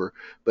casted over,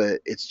 but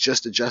it's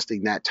just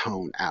adjusting that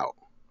tone out,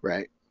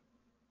 right?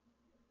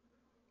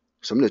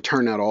 So I'm going to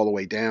turn that all the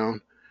way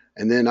down.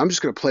 And then I'm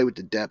just going to play with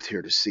the depth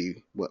here to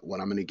see what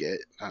I'm going to get.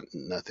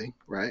 Nothing,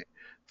 right?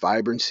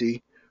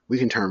 Vibrancy. We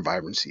can turn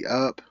vibrancy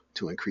up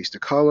to increase the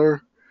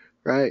color,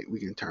 right?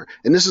 We can turn.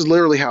 And this is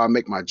literally how I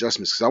make my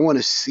adjustments because I want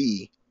to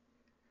see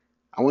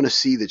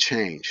the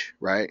change,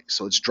 right?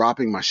 So it's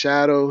dropping my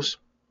shadows.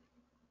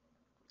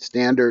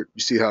 Standard.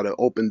 You see how it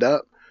opened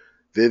up?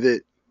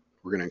 Vivid.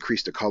 We're going to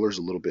increase the colors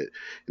a little bit.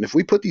 And if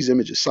we put these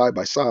images side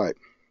by side,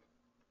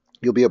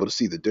 you'll be able to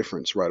see the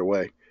difference right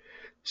away.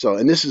 So,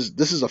 and this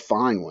is a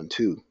fine one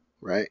too,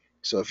 right?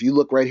 So if you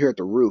look right here at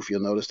the roof,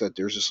 you'll notice that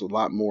there's just a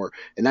lot more,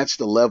 and that's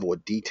the level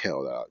of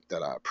detail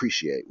that I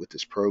appreciate with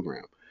this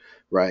program,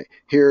 right?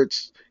 Here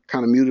it's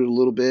kind of muted a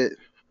little bit.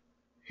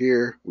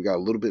 Here we got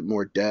a little bit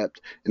more depth,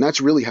 and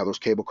that's really how those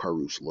cable car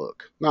roofs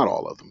look. Not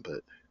all of them,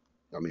 but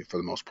I mean, for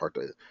the most part,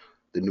 the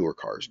newer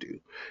cars do.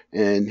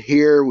 And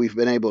here we've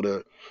been able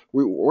to,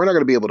 we're not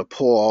going to be able to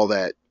pull all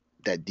that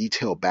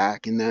detail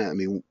back in that. I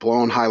mean,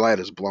 blown highlight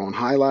is blown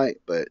highlight,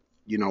 but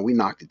you know, we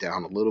knocked it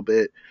down a little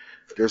bit.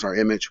 There's our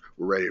image.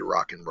 We're ready to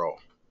rock and roll.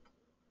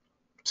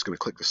 Just going to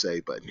click the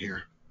save button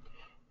here.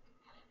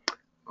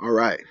 All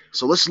right,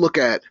 so let's look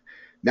at,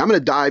 now I'm going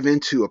to dive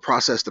into a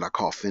process that I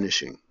call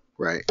finishing,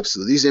 right?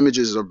 So these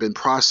images have been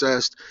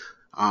processed.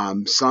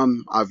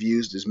 Some I've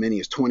used as many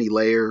as 20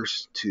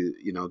 layers to,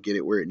 you know, get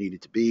it where it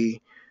needed to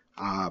be.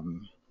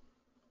 I'm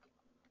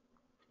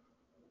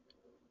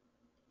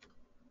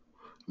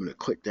going to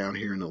click down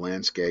here in the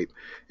landscape,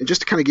 and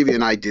just to kind of give you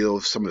an idea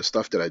of some of the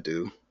stuff that I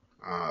do.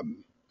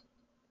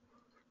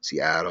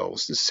 Seattle,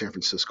 this is San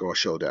Francisco, I'll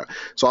show that.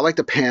 So I like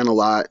to pan a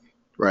lot,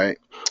 right?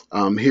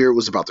 Here it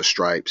was about the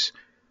stripes,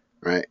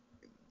 right?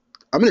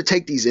 I'm going to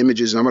take these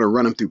images and I'm going to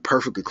run them through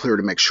perfectly clear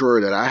to make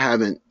sure that I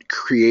haven't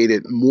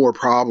created more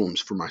problems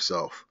for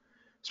myself,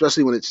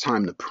 especially when it's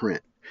time to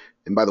print.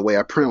 And by the way,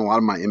 I print a lot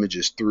of my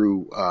images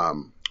through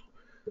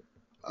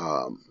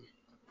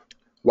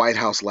White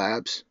House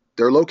Labs.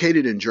 They're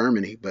located in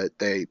Germany, but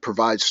they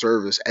provide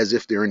service as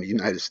if they're in the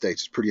United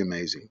States. It's pretty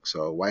amazing.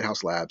 So White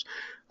House Labs.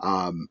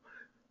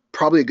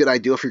 Probably a good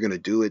idea if you're going to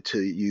do it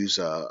to use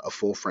a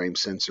full frame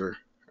sensor,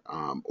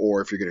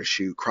 or if you're going to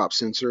shoot crop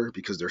sensor,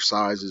 because their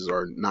sizes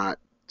are not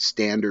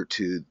standard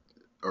to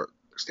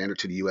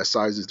the US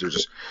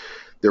sizes.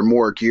 They're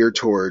more geared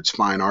towards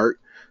fine art.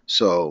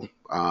 So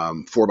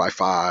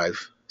 4x5,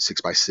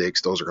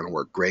 6x6, those are going to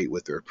work great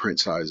with their print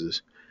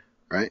sizes,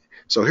 right?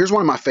 So here's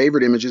one of my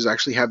favorite images. I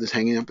actually have this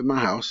hanging up in my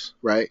house,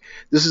 right?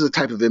 This is the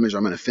type of image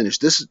I'm going to finish.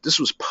 This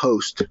was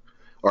post,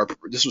 or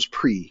this was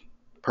pre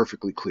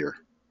perfectly clear.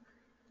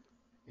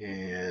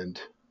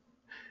 And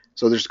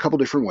so there's a couple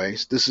different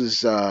ways. This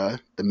is the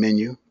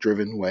menu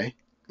driven way,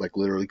 like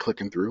literally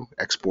clicking through,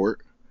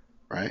 export,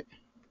 right?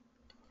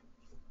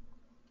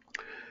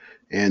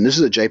 And this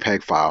is a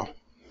JPEG file.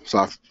 So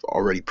I've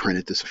already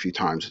printed this a few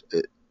times,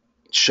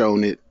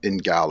 shown it in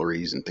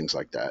galleries and things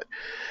like that.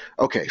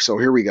 Okay, so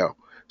here we go.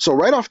 So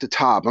right off the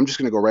top, I'm just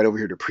going to go right over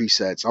here to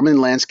presets. I'm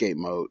in landscape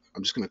mode.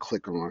 I'm just going to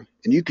click on,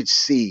 and you could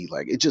see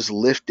like it just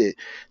lifted.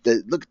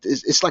 Look,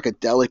 it's like a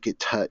delicate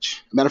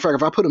touch. Matter of fact,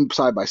 if I put them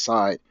side by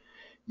side,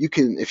 you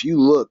can, if you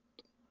look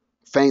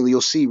faintly, you'll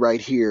see right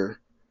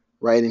here,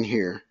 right in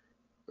here,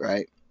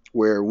 right,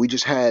 where we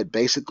just had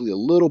basically a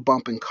little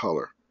bump in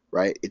color,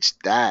 right? It's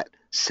that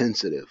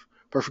sensitive.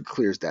 Perfect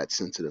Clear is that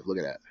sensitive. Look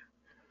at that,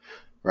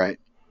 right?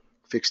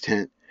 Fixed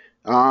tint.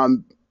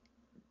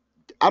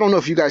 I don't know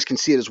if you guys can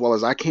see it as well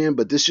as I can,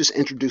 but this just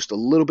introduced a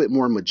little bit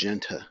more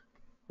magenta,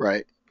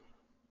 right?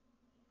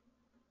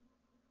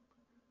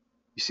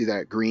 You see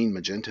that green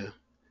magenta?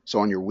 So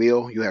on your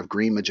wheel, you have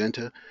green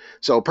magenta.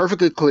 So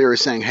Perfectly Clear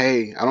is saying,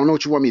 hey, I don't know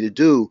what you want me to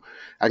do.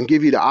 I can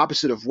give you the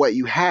opposite of what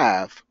you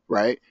have,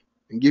 right?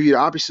 I can give you the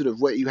opposite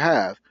of what you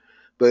have.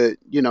 But,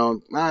 you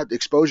know,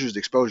 exposure is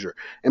exposure.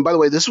 And by the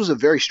way, this was a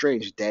very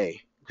strange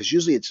day, because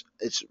usually it's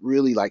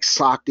really like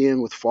socked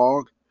in with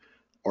fog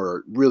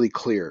or really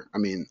clear. I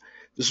mean,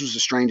 this was the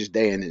strangest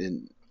day,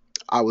 and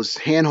I was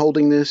hand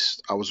holding this.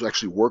 I was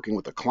actually working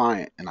with a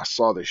client, and I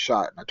saw this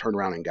shot, and I turned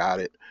around and got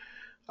it.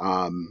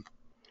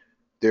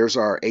 There's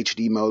our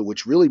HD mode,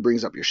 which really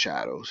brings up your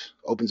shadows,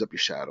 opens up your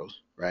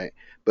shadows, right?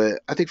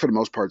 But I think for the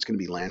most part, it's going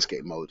to be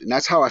landscape mode, and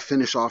that's how I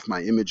finish off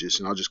my images.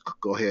 And I'll just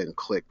go ahead and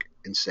click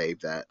and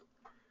save that.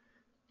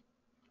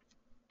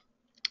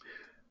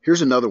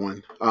 Here's another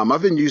one.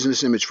 I've been using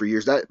this image for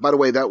years. That, by the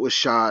way, that was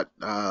shot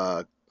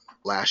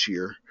last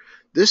year.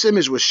 This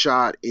image was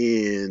shot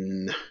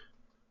in,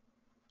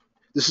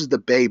 this is the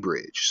Bay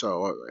Bridge.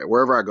 So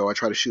wherever I go, I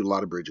try to shoot a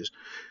lot of bridges.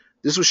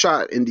 This was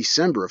shot in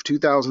December of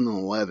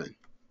 2011,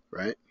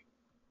 right?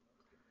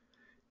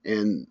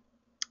 And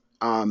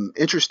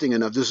interesting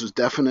enough, this was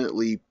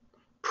definitely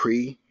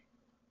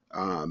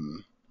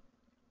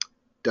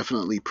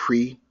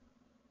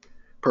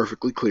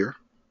Perfectly Clear.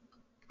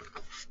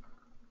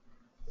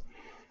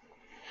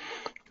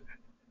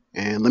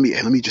 And let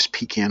me just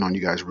peek in on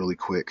you guys really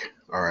quick.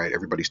 All right,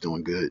 everybody's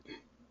doing good.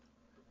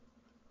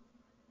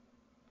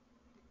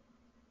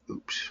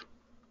 Oops.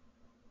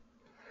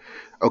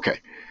 Okay,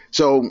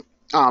 so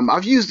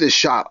I've used this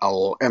shot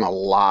in a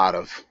lot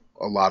of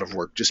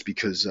work, just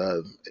because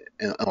and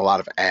a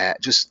lot of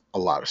just a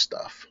lot of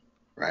stuff,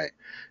 right?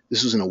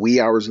 This was in the wee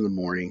hours in the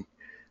morning.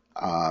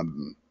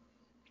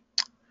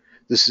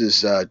 This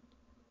is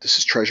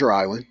Treasure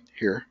Island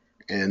here,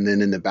 and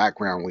then in the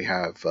background we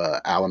have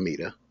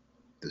Alameda.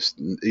 This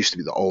used to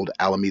be the old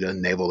Alameda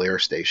Naval Air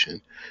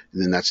Station,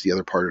 and then that's the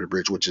other part of the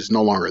bridge, which is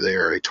no longer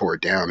there. They tore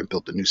it down and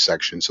built a new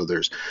section, so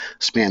there's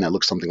a span that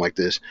looks something like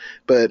this.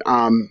 But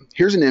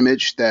here's an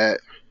image that,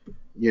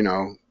 you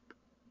know,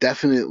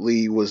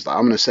 definitely was,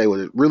 I'm going to say,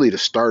 was really the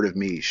start of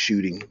me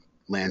shooting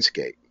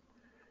landscape,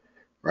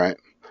 right?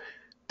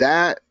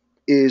 That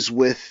is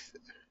with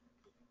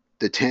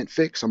the tent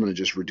fix. I'm going to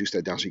just reduce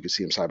that down so you can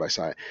see them side by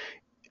side.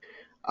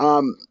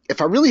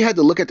 If I really had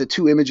to look at the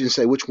two images and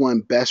say which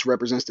one best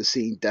represents the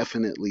scene,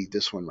 definitely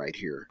this one right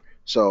here.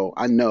 So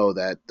I know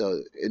that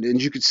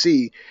and you can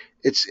see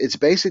it's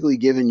basically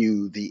giving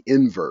you the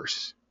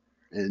inverse,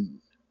 and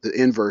the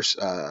inverse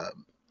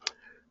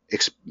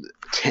ex-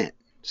 tint,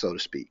 so to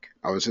speak.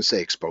 I was going to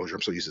say exposure.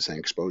 I'm so used to saying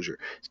exposure.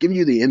 It's giving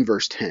you the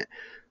inverse tint.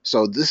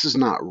 So this is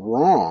not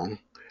wrong.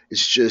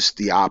 It's just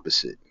the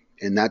opposite.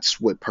 And that's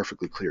what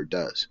perfectly clear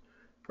does,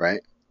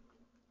 right?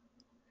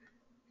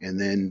 And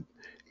then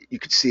you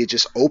could see it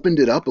just opened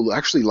it up. I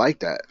actually like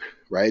that,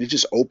 right? It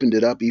just opened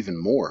it up even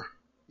more.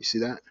 You see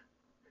that?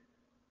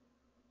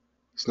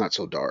 It's not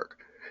so dark.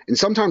 And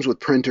sometimes with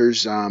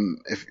printers,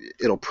 if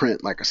it'll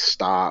print like a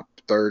stop,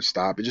 third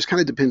stop, it just kind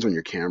of depends on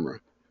your camera,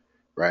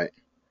 right?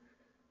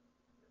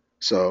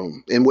 So,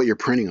 and what you're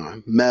printing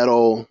on,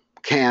 metal,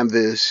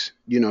 canvas,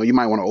 you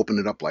might want to open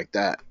it up like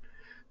that.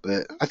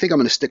 But I think I'm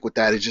going to stick with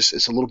that.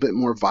 It's a little bit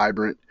more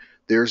vibrant.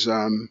 There's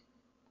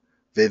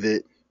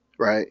vivid,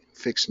 right?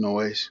 Fixed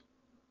noise.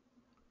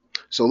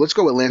 So let's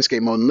go with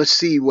landscape mode and let's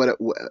see what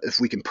if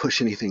we can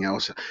push anything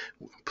else.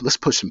 Let's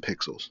push some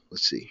pixels.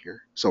 Let's see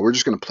here. So we're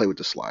just going to play with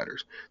the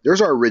sliders.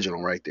 There's our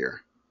original right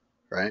there,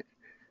 right?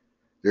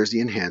 There's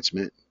the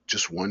enhancement,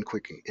 just one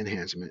quick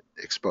enhancement,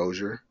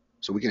 exposure.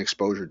 So we can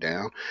exposure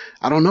down.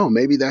 I don't know,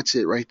 maybe that's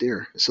it right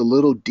there. It's a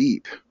little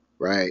deep,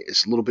 right?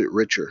 It's a little bit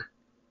richer,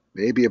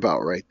 maybe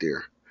about right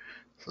there.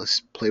 Let's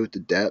play with the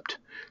depth.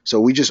 So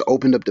we just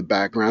opened up the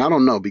background. I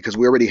don't know, because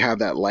we already have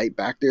that light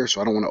back there,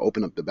 so I don't want to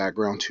open up the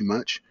background too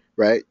much,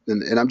 right?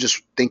 And I'm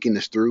just thinking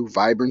this through,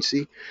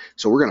 vibrancy.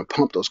 So we're going to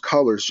pump those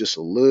colors just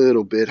a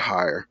little bit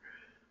higher,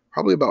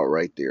 probably about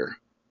right there.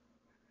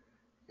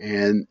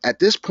 And at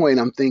this point,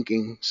 I'm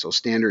thinking, so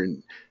standard,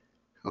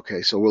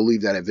 okay, so we'll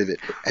leave that at vivid.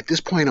 At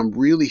this point, I'm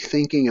really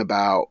thinking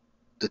about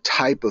the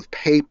type of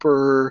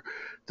paper,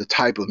 the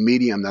type of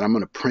medium that I'm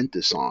going to print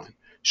this on.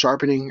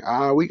 Sharpening,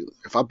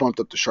 if I bumped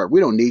up the sharp,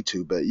 we don't need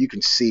to, but you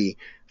can see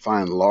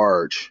fine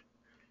large,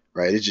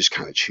 right? It just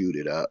kind of chewed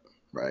it up,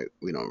 right?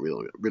 We don't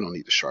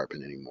need to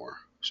sharpen anymore.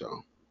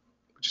 So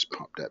just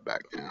pump that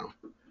back down,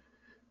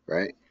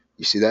 right?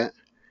 You see that?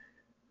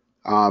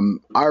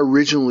 I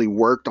originally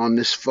worked on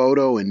this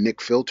photo in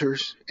Nik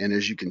Filters, and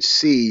as you can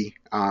see,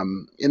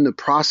 in the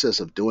process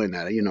of doing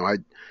that,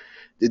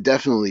 we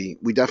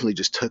definitely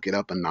just took it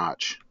up a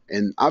notch.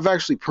 And I've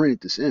actually printed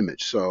this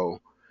image,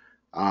 so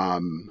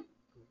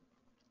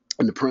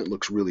and the print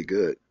looks really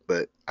good,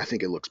 but I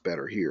think it looks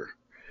better here.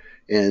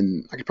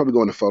 And I could probably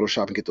go into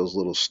Photoshop and get those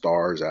little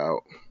stars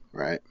out,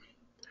 right?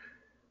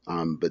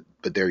 But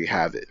there you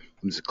have it.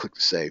 Let me just click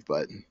the save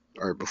button.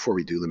 Or before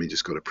we do, let me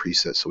just go to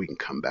presets so we can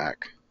come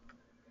back.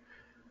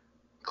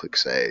 Click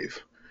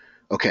save.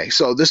 Okay,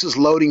 so this is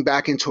loading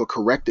back into a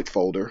corrected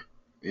folder,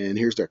 and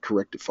here's that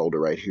corrected folder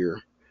right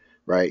here,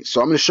 right?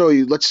 So I'm going to show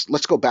you. Let's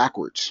go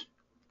backwards,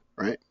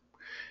 right?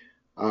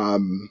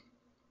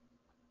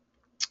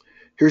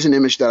 Here's an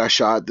image that I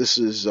shot. This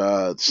is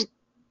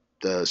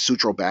the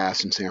Sutro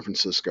Bass in San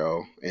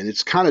Francisco, and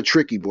it's kind of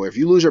tricky, boy. If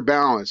you lose your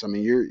balance, I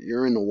mean,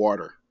 you're in the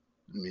water.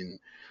 I mean,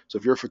 so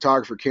if you're a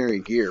photographer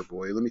carrying gear,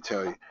 boy, let me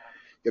tell you, you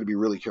got to be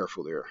really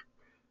careful there.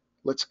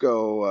 Let's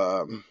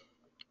go.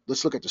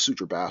 Let's look at the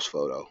Sutro Bass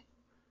photo.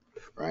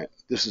 Right.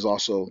 These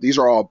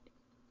are all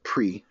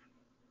pre.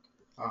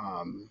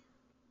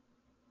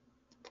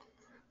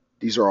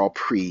 These are all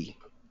pre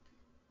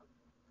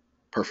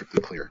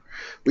perfectly clear.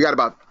 We got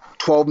about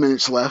 12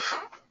 minutes left.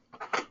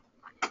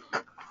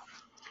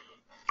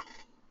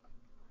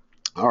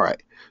 All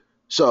right.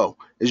 So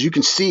as you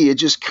can see, it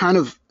just kind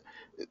of,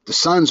 the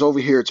sun's over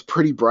here. It's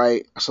pretty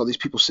bright. I saw these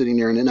people sitting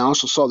there, and then I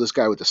also saw this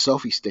guy with the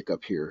selfie stick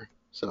up here.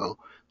 So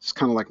it's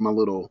kind of like my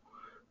little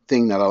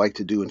thing that I like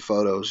to do in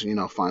photos,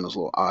 find those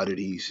little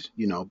oddities,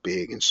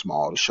 big and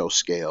small to show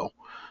scale,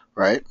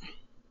 right?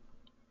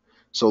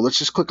 So let's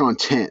just click on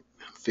tint,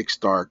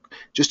 fixed dark,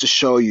 just to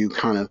show you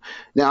kind of.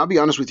 Now, I'll be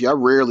honest with you, I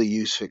rarely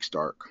use fixed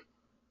dark.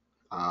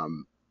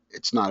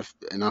 It's not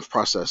enough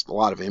processed a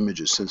lot of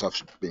images since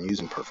I've been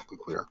using perfectly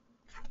clear.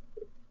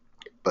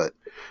 But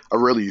I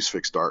rarely use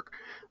fixed dark.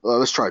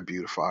 Let's try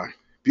beautify.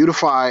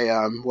 Beautify,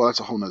 well,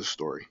 that's a whole nother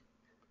story.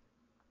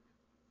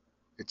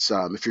 It's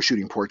if you're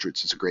shooting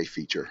portraits, it's a great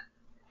feature.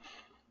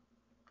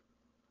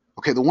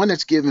 Okay, the one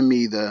that's given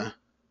me the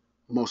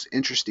most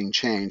interesting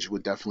change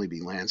would definitely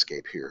be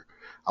landscape here.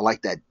 I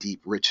like that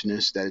deep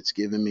richness that it's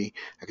given me.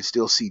 I can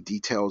still see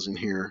details in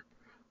here.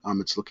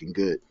 It's looking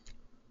good.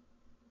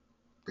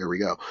 There we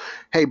go.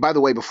 Hey, by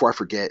the way, before I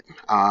forget,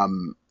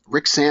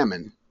 Rick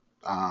Salmon,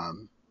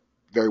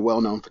 very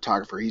well-known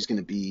photographer, he's going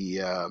to be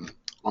on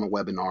a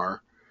webinar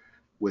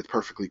with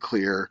Perfectly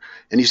Clear,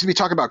 and he's going to be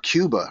talking about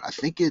Cuba. I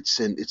think it's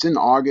in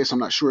August. I'm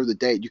not sure of the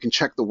date. You can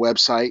check the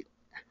website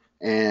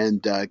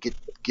and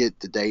get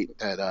the date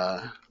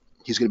that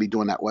he's going to be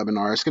doing that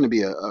webinar. It's going to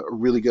be a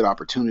really good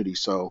opportunity,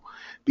 so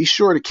be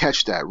sure to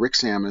catch that. Rick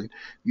Salmon,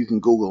 you can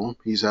Google him.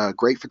 He's a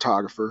great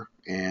photographer,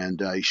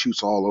 and he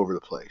shoots all over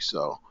the place.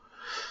 So,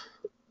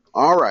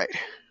 all right,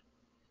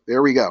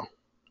 there we go.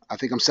 I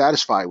think I'm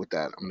satisfied with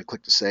that. I'm going to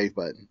click the save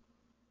button.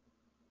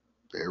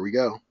 There we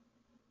go.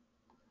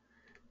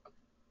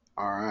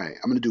 All right,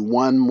 I'm going to do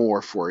one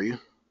more for you.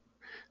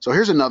 So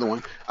here's another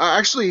one.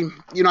 Actually,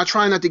 I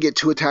try not to get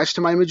too attached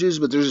to my images,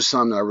 but there's just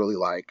some that I really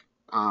like.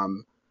 I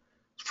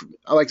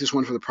like this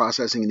one for the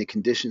processing and the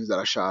conditions that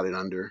I shot it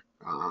under.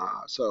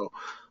 So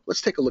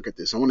let's take a look at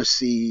this. I want to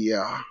see.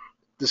 I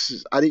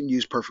didn't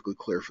use perfectly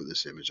clear for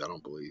this image, I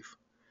don't believe.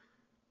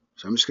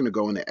 So I'm just going to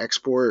go into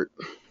export.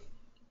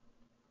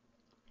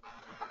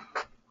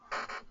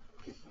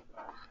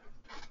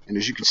 And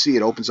as you can see,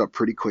 it opens up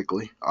pretty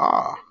quickly.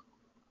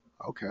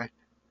 Okay.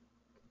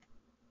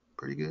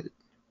 Pretty good.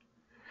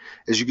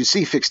 As you can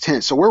see, fixed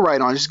tint. So we're right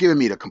on. It's giving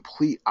me the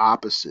complete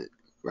opposite,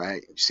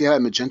 right? You see how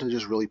that magenta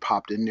just really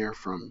popped in there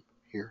from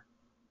here,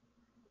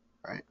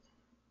 right?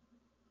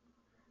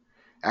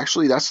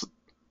 Actually,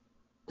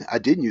 I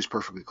didn't use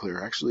perfectly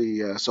clear.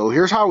 Actually, so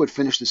here's how I would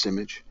finish this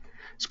image.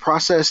 It's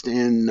processed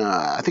in,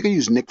 I think I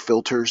use Nik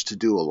filters to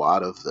do a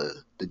lot of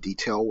the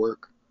detail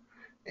work.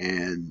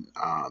 And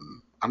I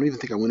don't even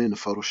think I went into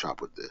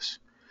Photoshop with this.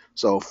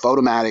 So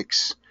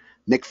Photomatics,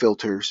 Nik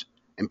filters,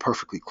 and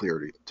perfectly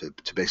clear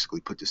to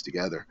basically put this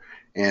together.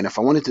 And if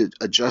I wanted to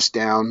adjust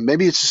down,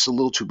 maybe it's just a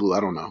little too blue, I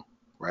don't know,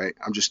 right?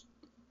 I'm just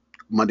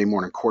Monday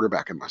morning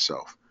quarterbacking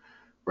myself,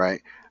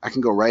 right? I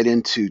can go right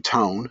into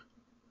tone.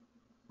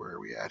 Where are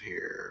we at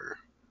here?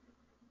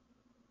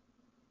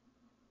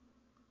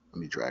 Let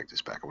me drag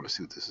this back. I want to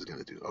see what this is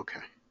going to do. Okay,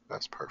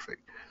 that's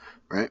perfect,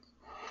 right?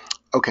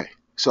 Okay,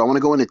 so I want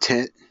to go into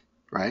tint,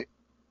 right?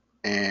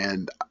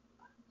 And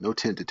no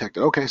tint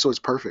detected. Okay, so it's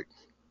perfect,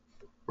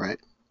 right?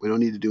 We don't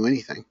need to do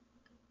anything.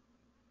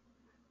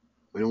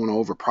 We don't want to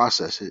over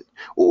process it.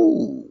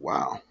 Oh,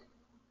 wow.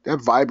 That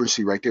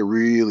vibrancy right there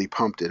really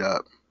pumped it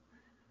up.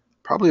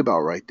 Probably about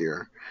right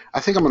there.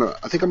 I think I'm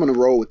gonna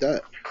roll with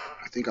that.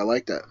 I think I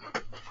like that.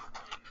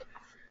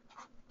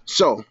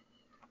 So,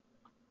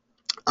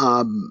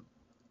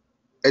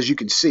 as you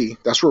can see,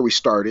 that's where we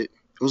started.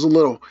 It was a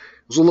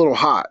little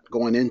hot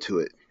going into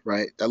it,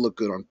 right? That looked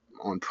good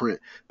on print,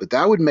 but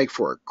that would make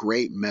for a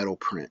great metal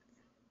print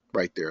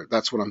right there.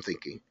 That's what I'm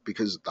thinking,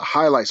 because the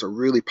highlights are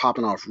really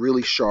popping off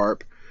really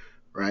sharp,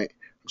 right?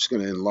 I'm just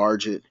going to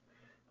enlarge it.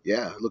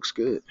 Yeah, it looks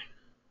good.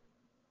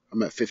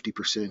 I'm at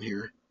 50%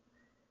 here.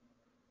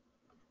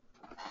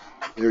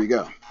 There you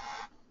go.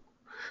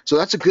 So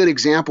that's a good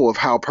example of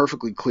how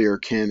perfectly clear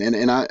can,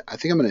 and I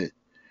think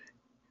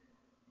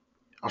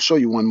I'll show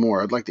you one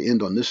more. I'd like to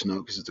end on this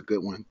note because it's a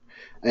good one.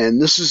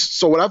 And this is,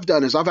 so what I've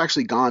done is I've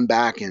actually gone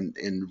back and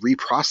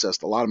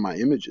reprocessed a lot of my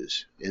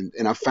images. And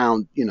I've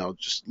found,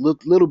 just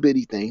little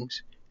bitty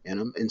things in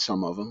them, in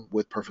some of them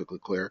with perfectly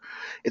clear.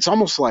 It's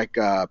almost like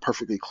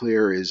perfectly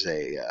clear is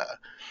a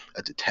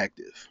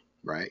detective,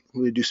 right?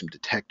 We're going to do some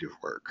detective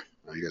work.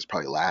 You guys are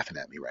probably laughing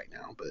at me right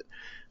now, but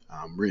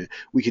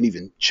we can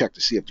even check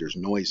to see if there's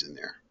noise in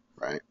there,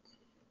 right?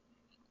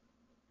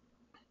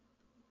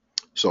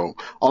 So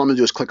all I'm going to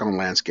do is click on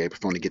landscape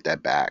if I want to get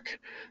that back.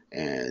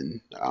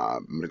 And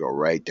I'm going to go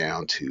right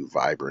down to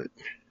vibrant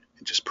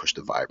and just push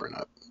the vibrant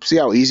up. See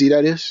how easy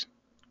that is?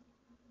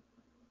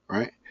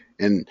 Right?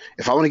 And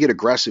if I want to get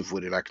aggressive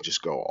with it, I can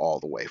just go all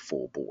the way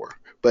full bore.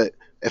 But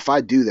if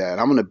I do that,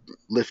 I'm going to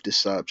lift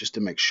this up just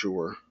to make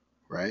sure,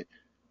 right?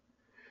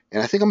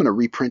 And I think I'm going to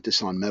reprint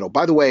this on metal.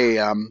 By the way,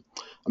 I'm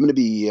going to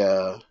be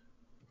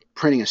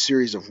printing a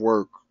series of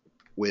work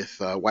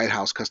with White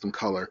House Custom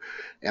Color,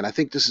 and I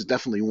think this is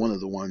definitely one of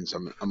the ones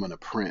I'm going to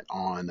print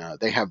on.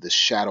 They have this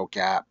shadow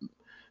gap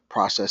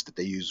process that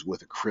they use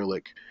with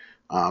acrylic.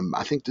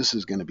 I think this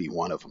is going to be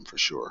one of them for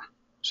sure.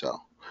 So,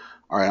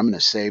 all right, I'm going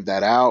to save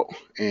that out,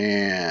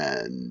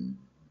 and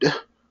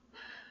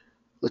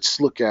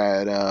let's look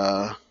at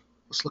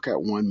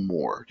one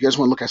more. You guys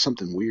want to look at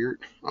something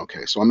weird?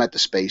 Okay, so I'm at the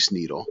Space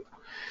Needle.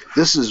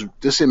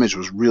 This image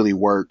was really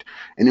worked,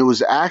 and it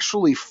was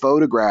actually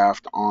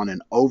photographed on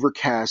an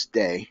overcast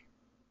day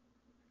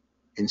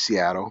in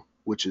Seattle,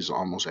 which is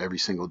almost every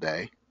single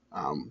day,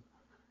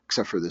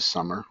 except for this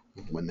summer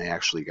when they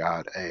actually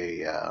got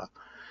a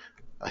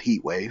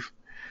heat wave.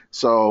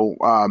 So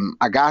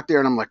I got there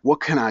and I'm like, what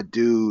can I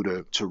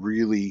do to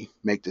really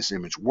make this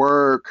image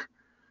work?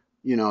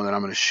 That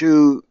I'm going to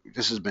shoot.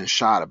 This has been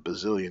shot a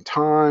bazillion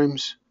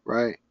times,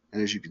 right?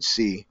 And as you can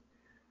see,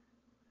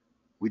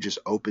 we just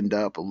opened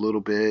up a little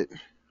bit,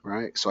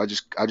 right? So I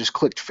just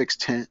clicked fix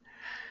tint,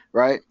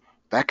 right?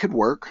 That could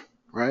work,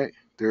 right?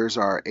 There's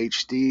our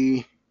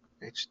HD.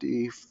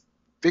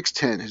 Fix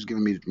tint has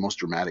given me the most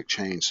dramatic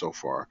change so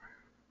far.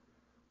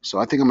 So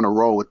I think I'm going to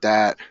roll with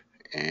that.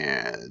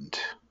 And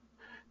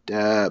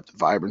depth,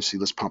 vibrancy,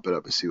 let's pump it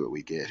up and see what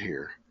we get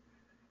here.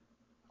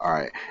 All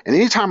right. And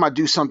anytime I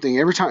do something,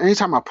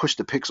 anytime I push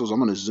the pixels, I'm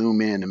going to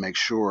zoom in and make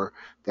sure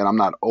that I'm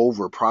not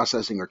over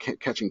processing or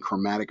catching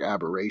chromatic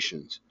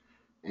aberrations.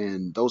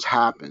 And those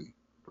happen,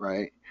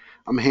 right?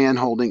 I'm hand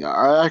holding.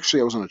 I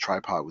was on a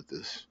tripod with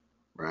this,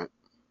 right?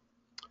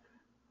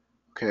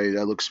 Okay,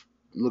 that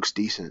looks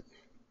decent,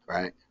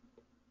 right?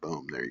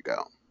 Boom, there you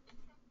go.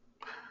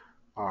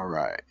 All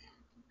right.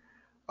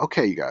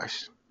 Okay, you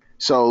guys.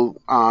 So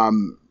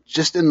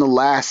just in the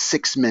last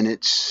 6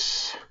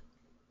 minutes,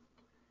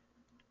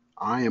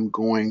 I am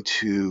going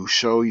to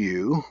show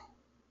you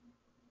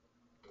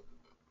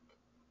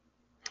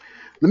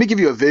let me give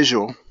you a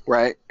visual,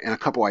 right, and a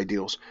couple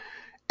ideals.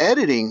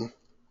 Editing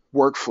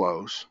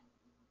workflows,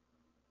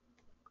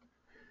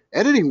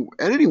 editing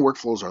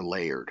workflows are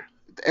layered.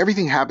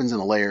 Everything happens in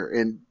a layer,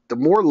 and the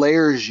more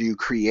layers you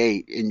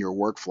create in your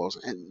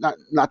workflows, and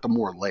not the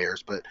more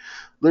layers, but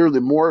literally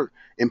the more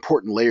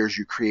important layers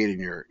you create in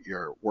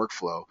your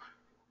workflow,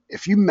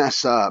 if you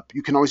mess up,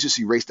 you can always just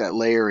erase that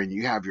layer and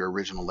you have your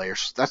original layer.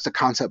 So that's the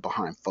concept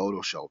behind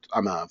Photoshop.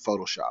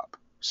 Photoshop.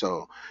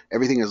 So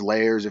everything is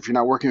layers. If you're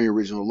not working on your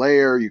original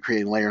layer, you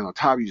create a layer on the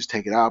top, you just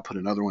take it out, put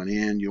another one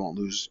in, you won't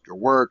lose your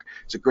work.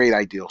 It's a great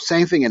ideal.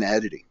 Same thing in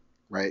editing,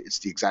 right? It's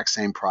the exact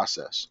same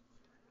process.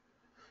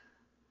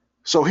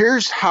 So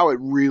here's how it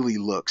really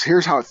looks.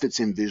 Here's how it fits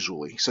in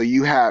visually. So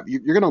you're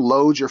going to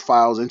load your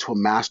files into a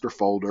master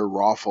folder,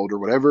 raw folder,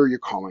 whatever you're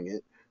calling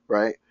it,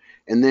 right?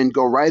 And then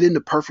go right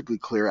into perfectly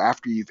clear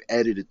after you've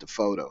edited the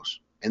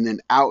photos, and then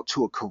out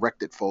to a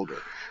corrected folder.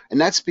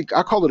 And I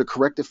call it a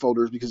corrected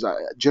folder because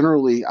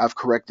I've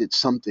corrected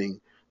something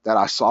that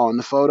I saw in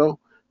the photo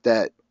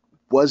that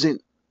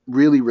wasn't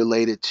really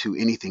related to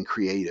anything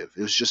creative.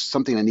 It was just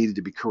something that needed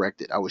to be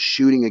corrected. I was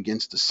shooting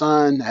against the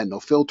sun, had no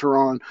filter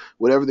on,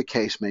 whatever the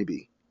case may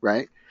be,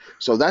 right?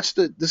 So this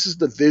is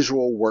the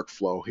visual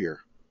workflow here.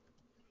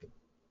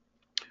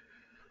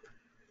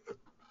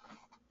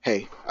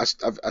 Hey, I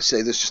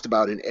say this just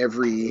about in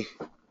every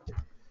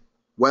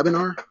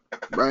webinar,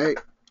 right?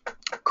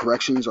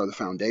 Corrections are the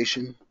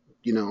foundation.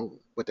 You know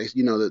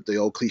the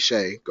old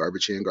cliche,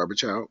 garbage in,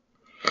 garbage out.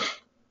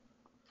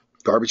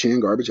 Garbage in,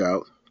 garbage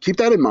out. Keep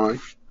that in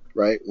mind,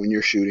 right, when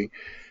you're shooting.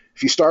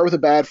 If you start with a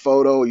bad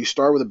photo, or you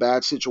start with a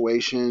bad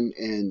situation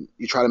and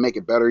you try to make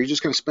it better, you're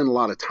just going to spend a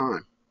lot of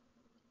time.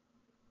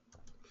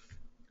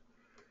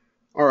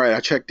 All right, I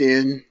checked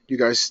in. You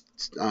guys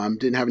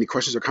didn't have any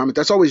questions or comments.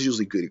 That's always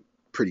usually good,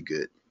 pretty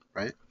good,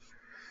 right?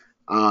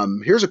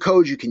 Here's a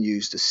code you can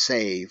use to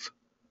save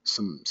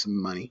some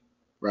money,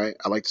 right?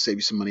 I like to save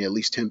you some money, at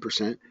least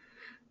 10%,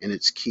 and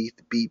it's Keith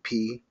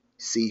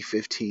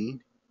BPC15,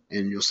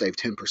 and you'll save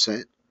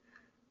 10%,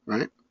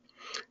 right?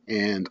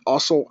 And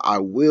also, I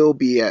will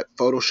be at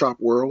Photoshop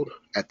World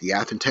at the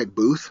Athentech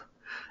booth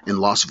in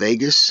Las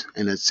Vegas,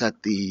 and it's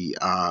at the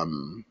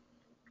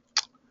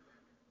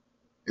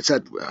it's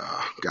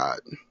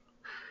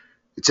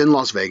in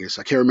Las Vegas.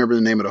 I can't remember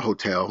the name of the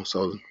hotel,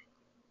 so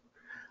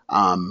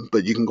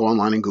but you can go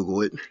online and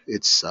Google it.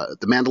 It's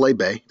the Mandalay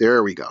Bay.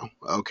 There we go.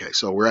 Okay,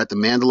 so we're at the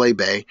Mandalay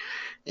Bay,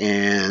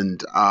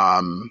 and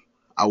I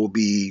will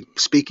be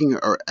speaking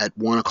at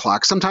 1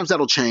 o'clock. Sometimes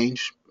that'll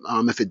change.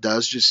 If it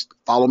does, just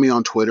follow me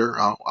on Twitter.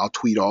 I'll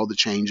tweet all the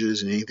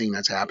changes and anything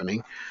that's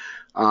happening.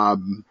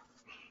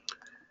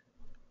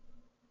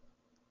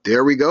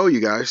 There we go, you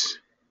guys.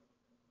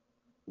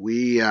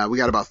 We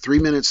got about 3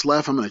 minutes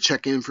left. I'm going to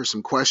check in for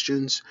some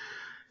questions,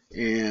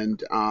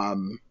 and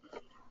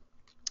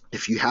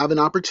if you have an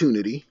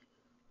opportunity,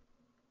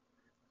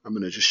 I'm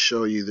going to just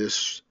show you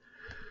this.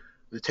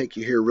 I'm going to take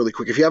you here really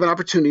quick. If you have an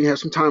opportunity, have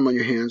some time on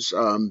your hands,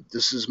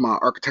 this is my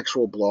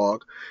architectural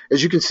blog.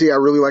 As you can see, I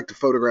really like to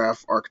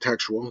photograph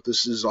architectural.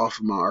 This is off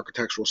of my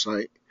architectural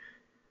site.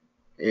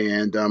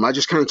 And I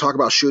just kind of talk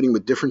about shooting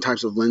with different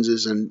types of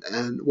lenses. And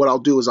what I'll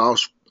do is I'll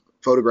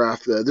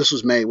photograph. This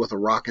was made with a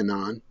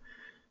Rokinon,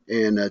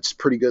 and it's a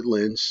pretty good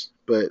lens.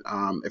 But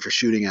if you're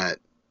shooting at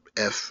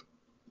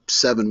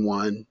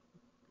f7.1,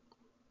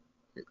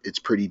 it's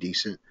pretty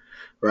decent,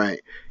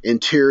 right?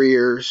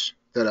 Interiors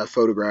that I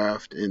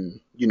photographed, and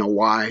you know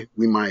why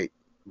we might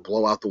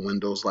blow out the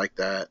windows like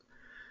that.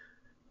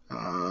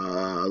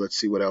 Let's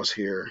see what else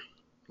here.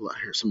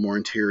 Here's some more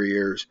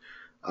interiors.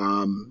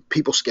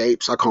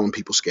 Peoplescapes, I call them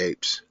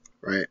peoplescapes,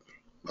 right?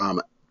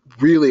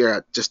 Really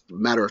are just a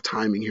matter of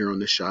timing here on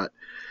this shot.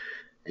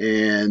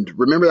 And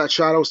remember that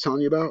shot I was telling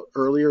you about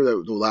earlier,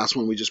 the last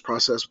one we just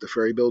processed with the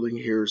ferry building?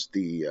 Here's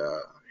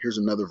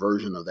another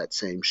version of that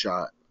same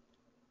shot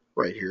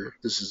right here.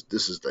 This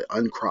is the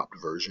uncropped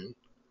version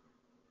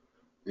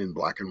in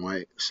black and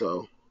white.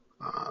 So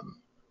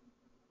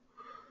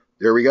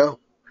there we go.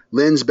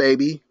 Lens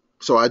Baby.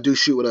 So I do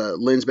shoot with a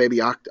Lens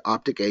Baby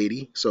Optic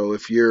 80. So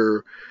if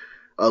you're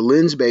a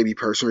Lens Baby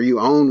person or you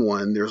own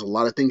one, there's a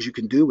lot of things you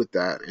can do with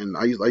that. And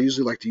I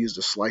usually like to use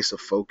the slice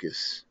of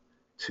focus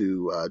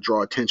to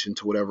draw attention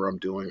to whatever I'm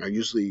doing. I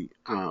usually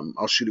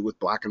I'll shoot it with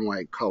black and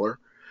white color,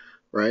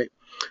 right?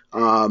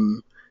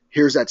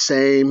 Here's that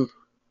same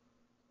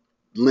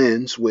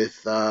lens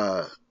with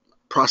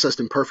processed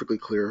and perfectly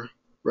clear,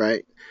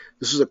 right?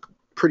 This is a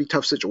pretty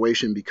tough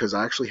situation because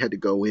I actually had to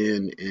go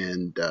in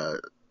and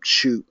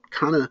shoot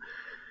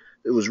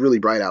it was really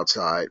bright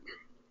outside,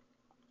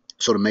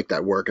 so to make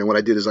that work. And what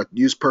I did is I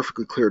used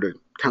perfectly clear to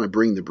kind of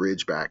bring the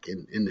bridge back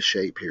in the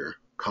shape here,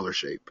 color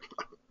shape.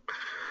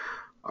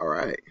 All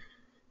right.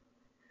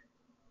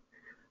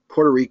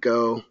 Puerto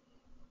Rico.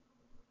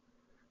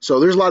 So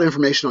there's a lot of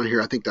information on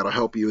here I think that'll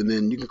help you. And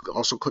then you can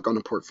also click on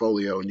the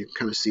portfolio and you can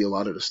kind of see a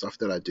lot of the stuff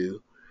that I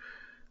do.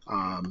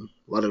 A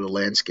lot of the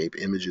landscape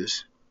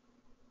images.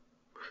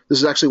 This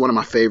is actually one of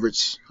my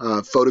favorites,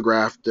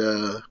 photographed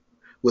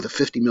with a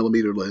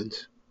 50mm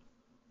lens.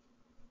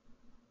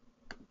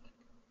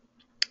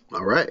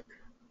 All right,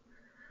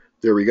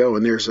 there we go.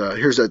 And here's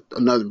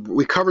another.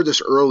 We covered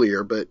this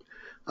earlier, but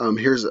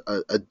here's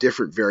a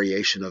different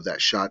variation of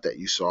that shot that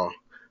you saw.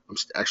 I'm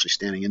actually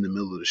standing in the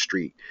middle of the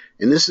street,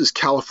 and this is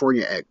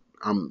California at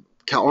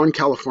on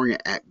California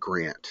at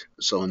Grant,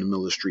 so in the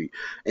middle of the street,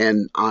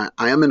 and I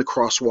am in a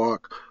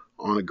crosswalk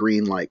on a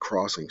green light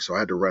crossing, so I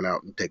had to run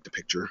out and take the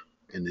picture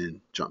and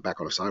then jump back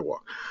on the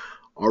sidewalk.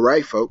 All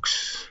right,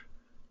 folks,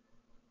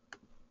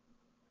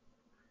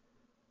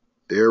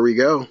 there we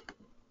go.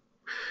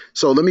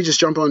 So let me just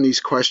jump on these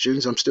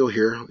questions. I'm still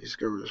here.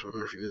 Discovered this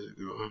one a few minutes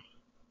ago.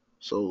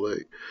 So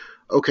late.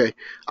 Okay.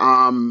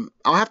 I'll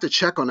have to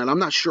check on it. I'm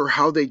not sure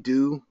how they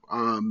do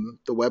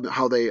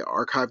how they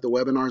archive the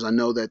webinars. I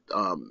know that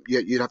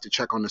you'd have to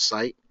check on the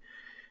site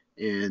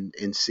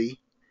and see,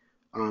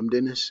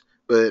 Dennis.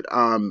 But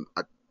I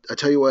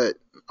tell you what,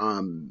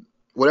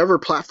 whatever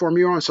platform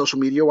you're on, social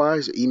media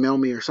wise, email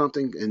me or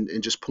something,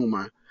 and just pull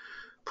my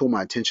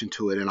attention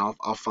to it, and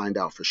I'll find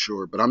out for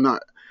sure. But I'm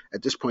not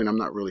at this point. I'm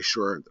not really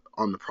sure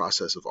on the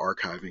process of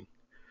archiving.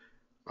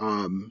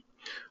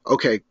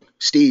 Okay,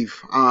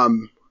 Steve.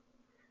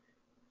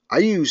 I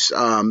use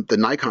the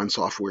Nikon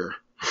software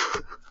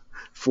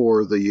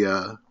for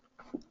the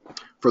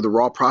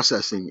raw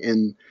processing,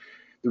 and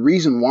the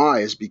reason why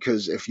is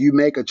because if you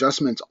make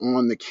adjustments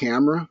on the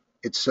camera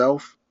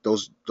itself,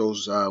 those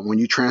when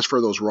you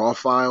transfer those raw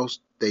files,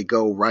 they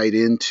go right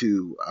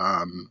into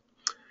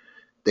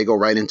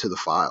the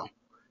file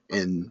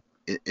in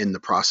the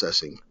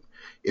processing.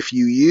 If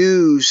you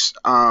use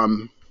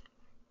hang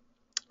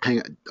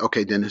on,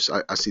 okay, Dennis,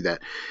 I see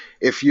that.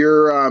 If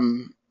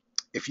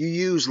you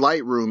use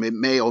Lightroom, it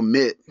may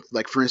omit,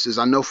 like for instance,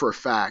 I know for a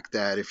fact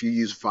that if you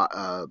use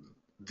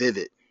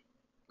Vivid,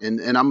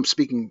 and I'm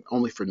speaking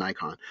only for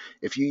Nikon,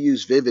 if you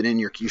use Vivid in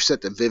you set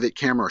the Vivid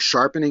camera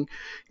sharpening,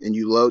 and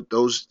you load,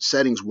 those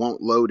settings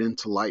won't load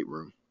into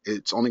Lightroom.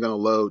 It's only going to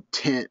load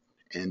tint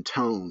and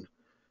tone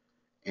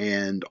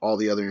and all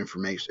the other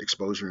information,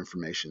 exposure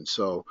information.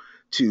 So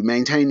to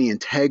maintain the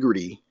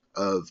integrity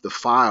of the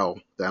file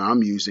that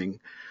I'm using,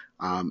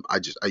 I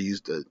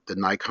use the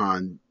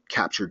Nikon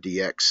Capture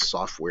DX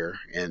software,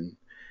 and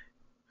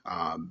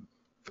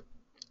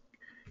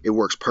it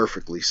works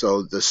perfectly.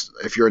 So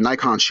if you're a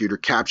Nikon shooter,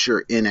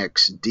 Capture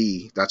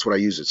NXD, that's what I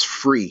use. It's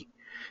free,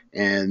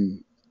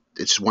 and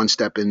it's one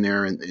step in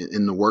there in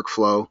the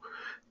workflow.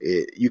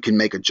 You can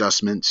make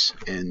adjustments,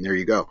 and there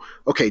you go.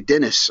 Okay,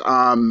 Dennis.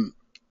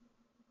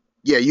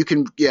 Yeah, you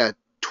can. Yeah,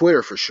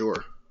 Twitter for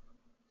sure.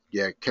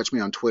 Yeah, catch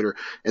me on Twitter,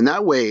 and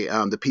that way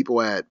the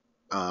people at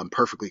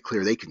Perfectly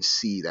Clear, they can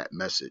see that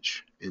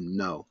message and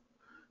know,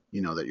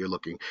 that you're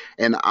looking.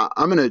 And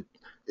I'm gonna.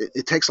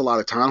 It takes a lot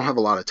of time. I don't have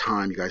a lot of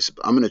time, you guys.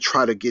 I'm gonna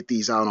try to get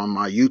these out on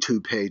my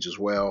YouTube page as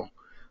well.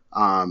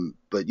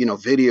 But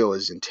video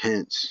is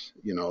intense.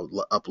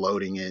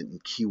 Uploading it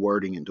and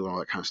keywording and doing all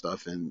that kind of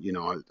stuff. And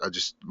I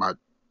just my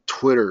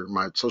Twitter,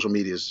 my social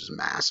media is just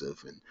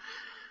massive, and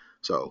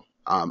so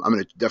I'm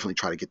going to definitely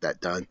try to get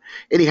that done.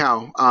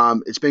 Anyhow,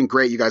 it's been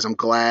great, you guys. I'm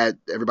glad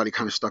everybody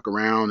kind of stuck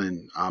around,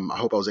 and I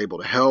hope I was able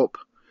to help.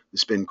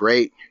 It's been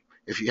great.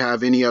 If you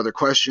have any other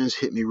questions,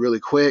 hit me really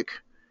quick.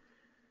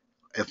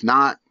 If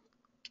not,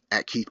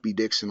 at Keith B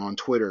Dixon on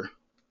Twitter,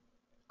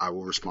 I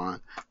will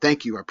respond.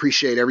 Thank you. I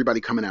appreciate everybody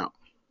coming out.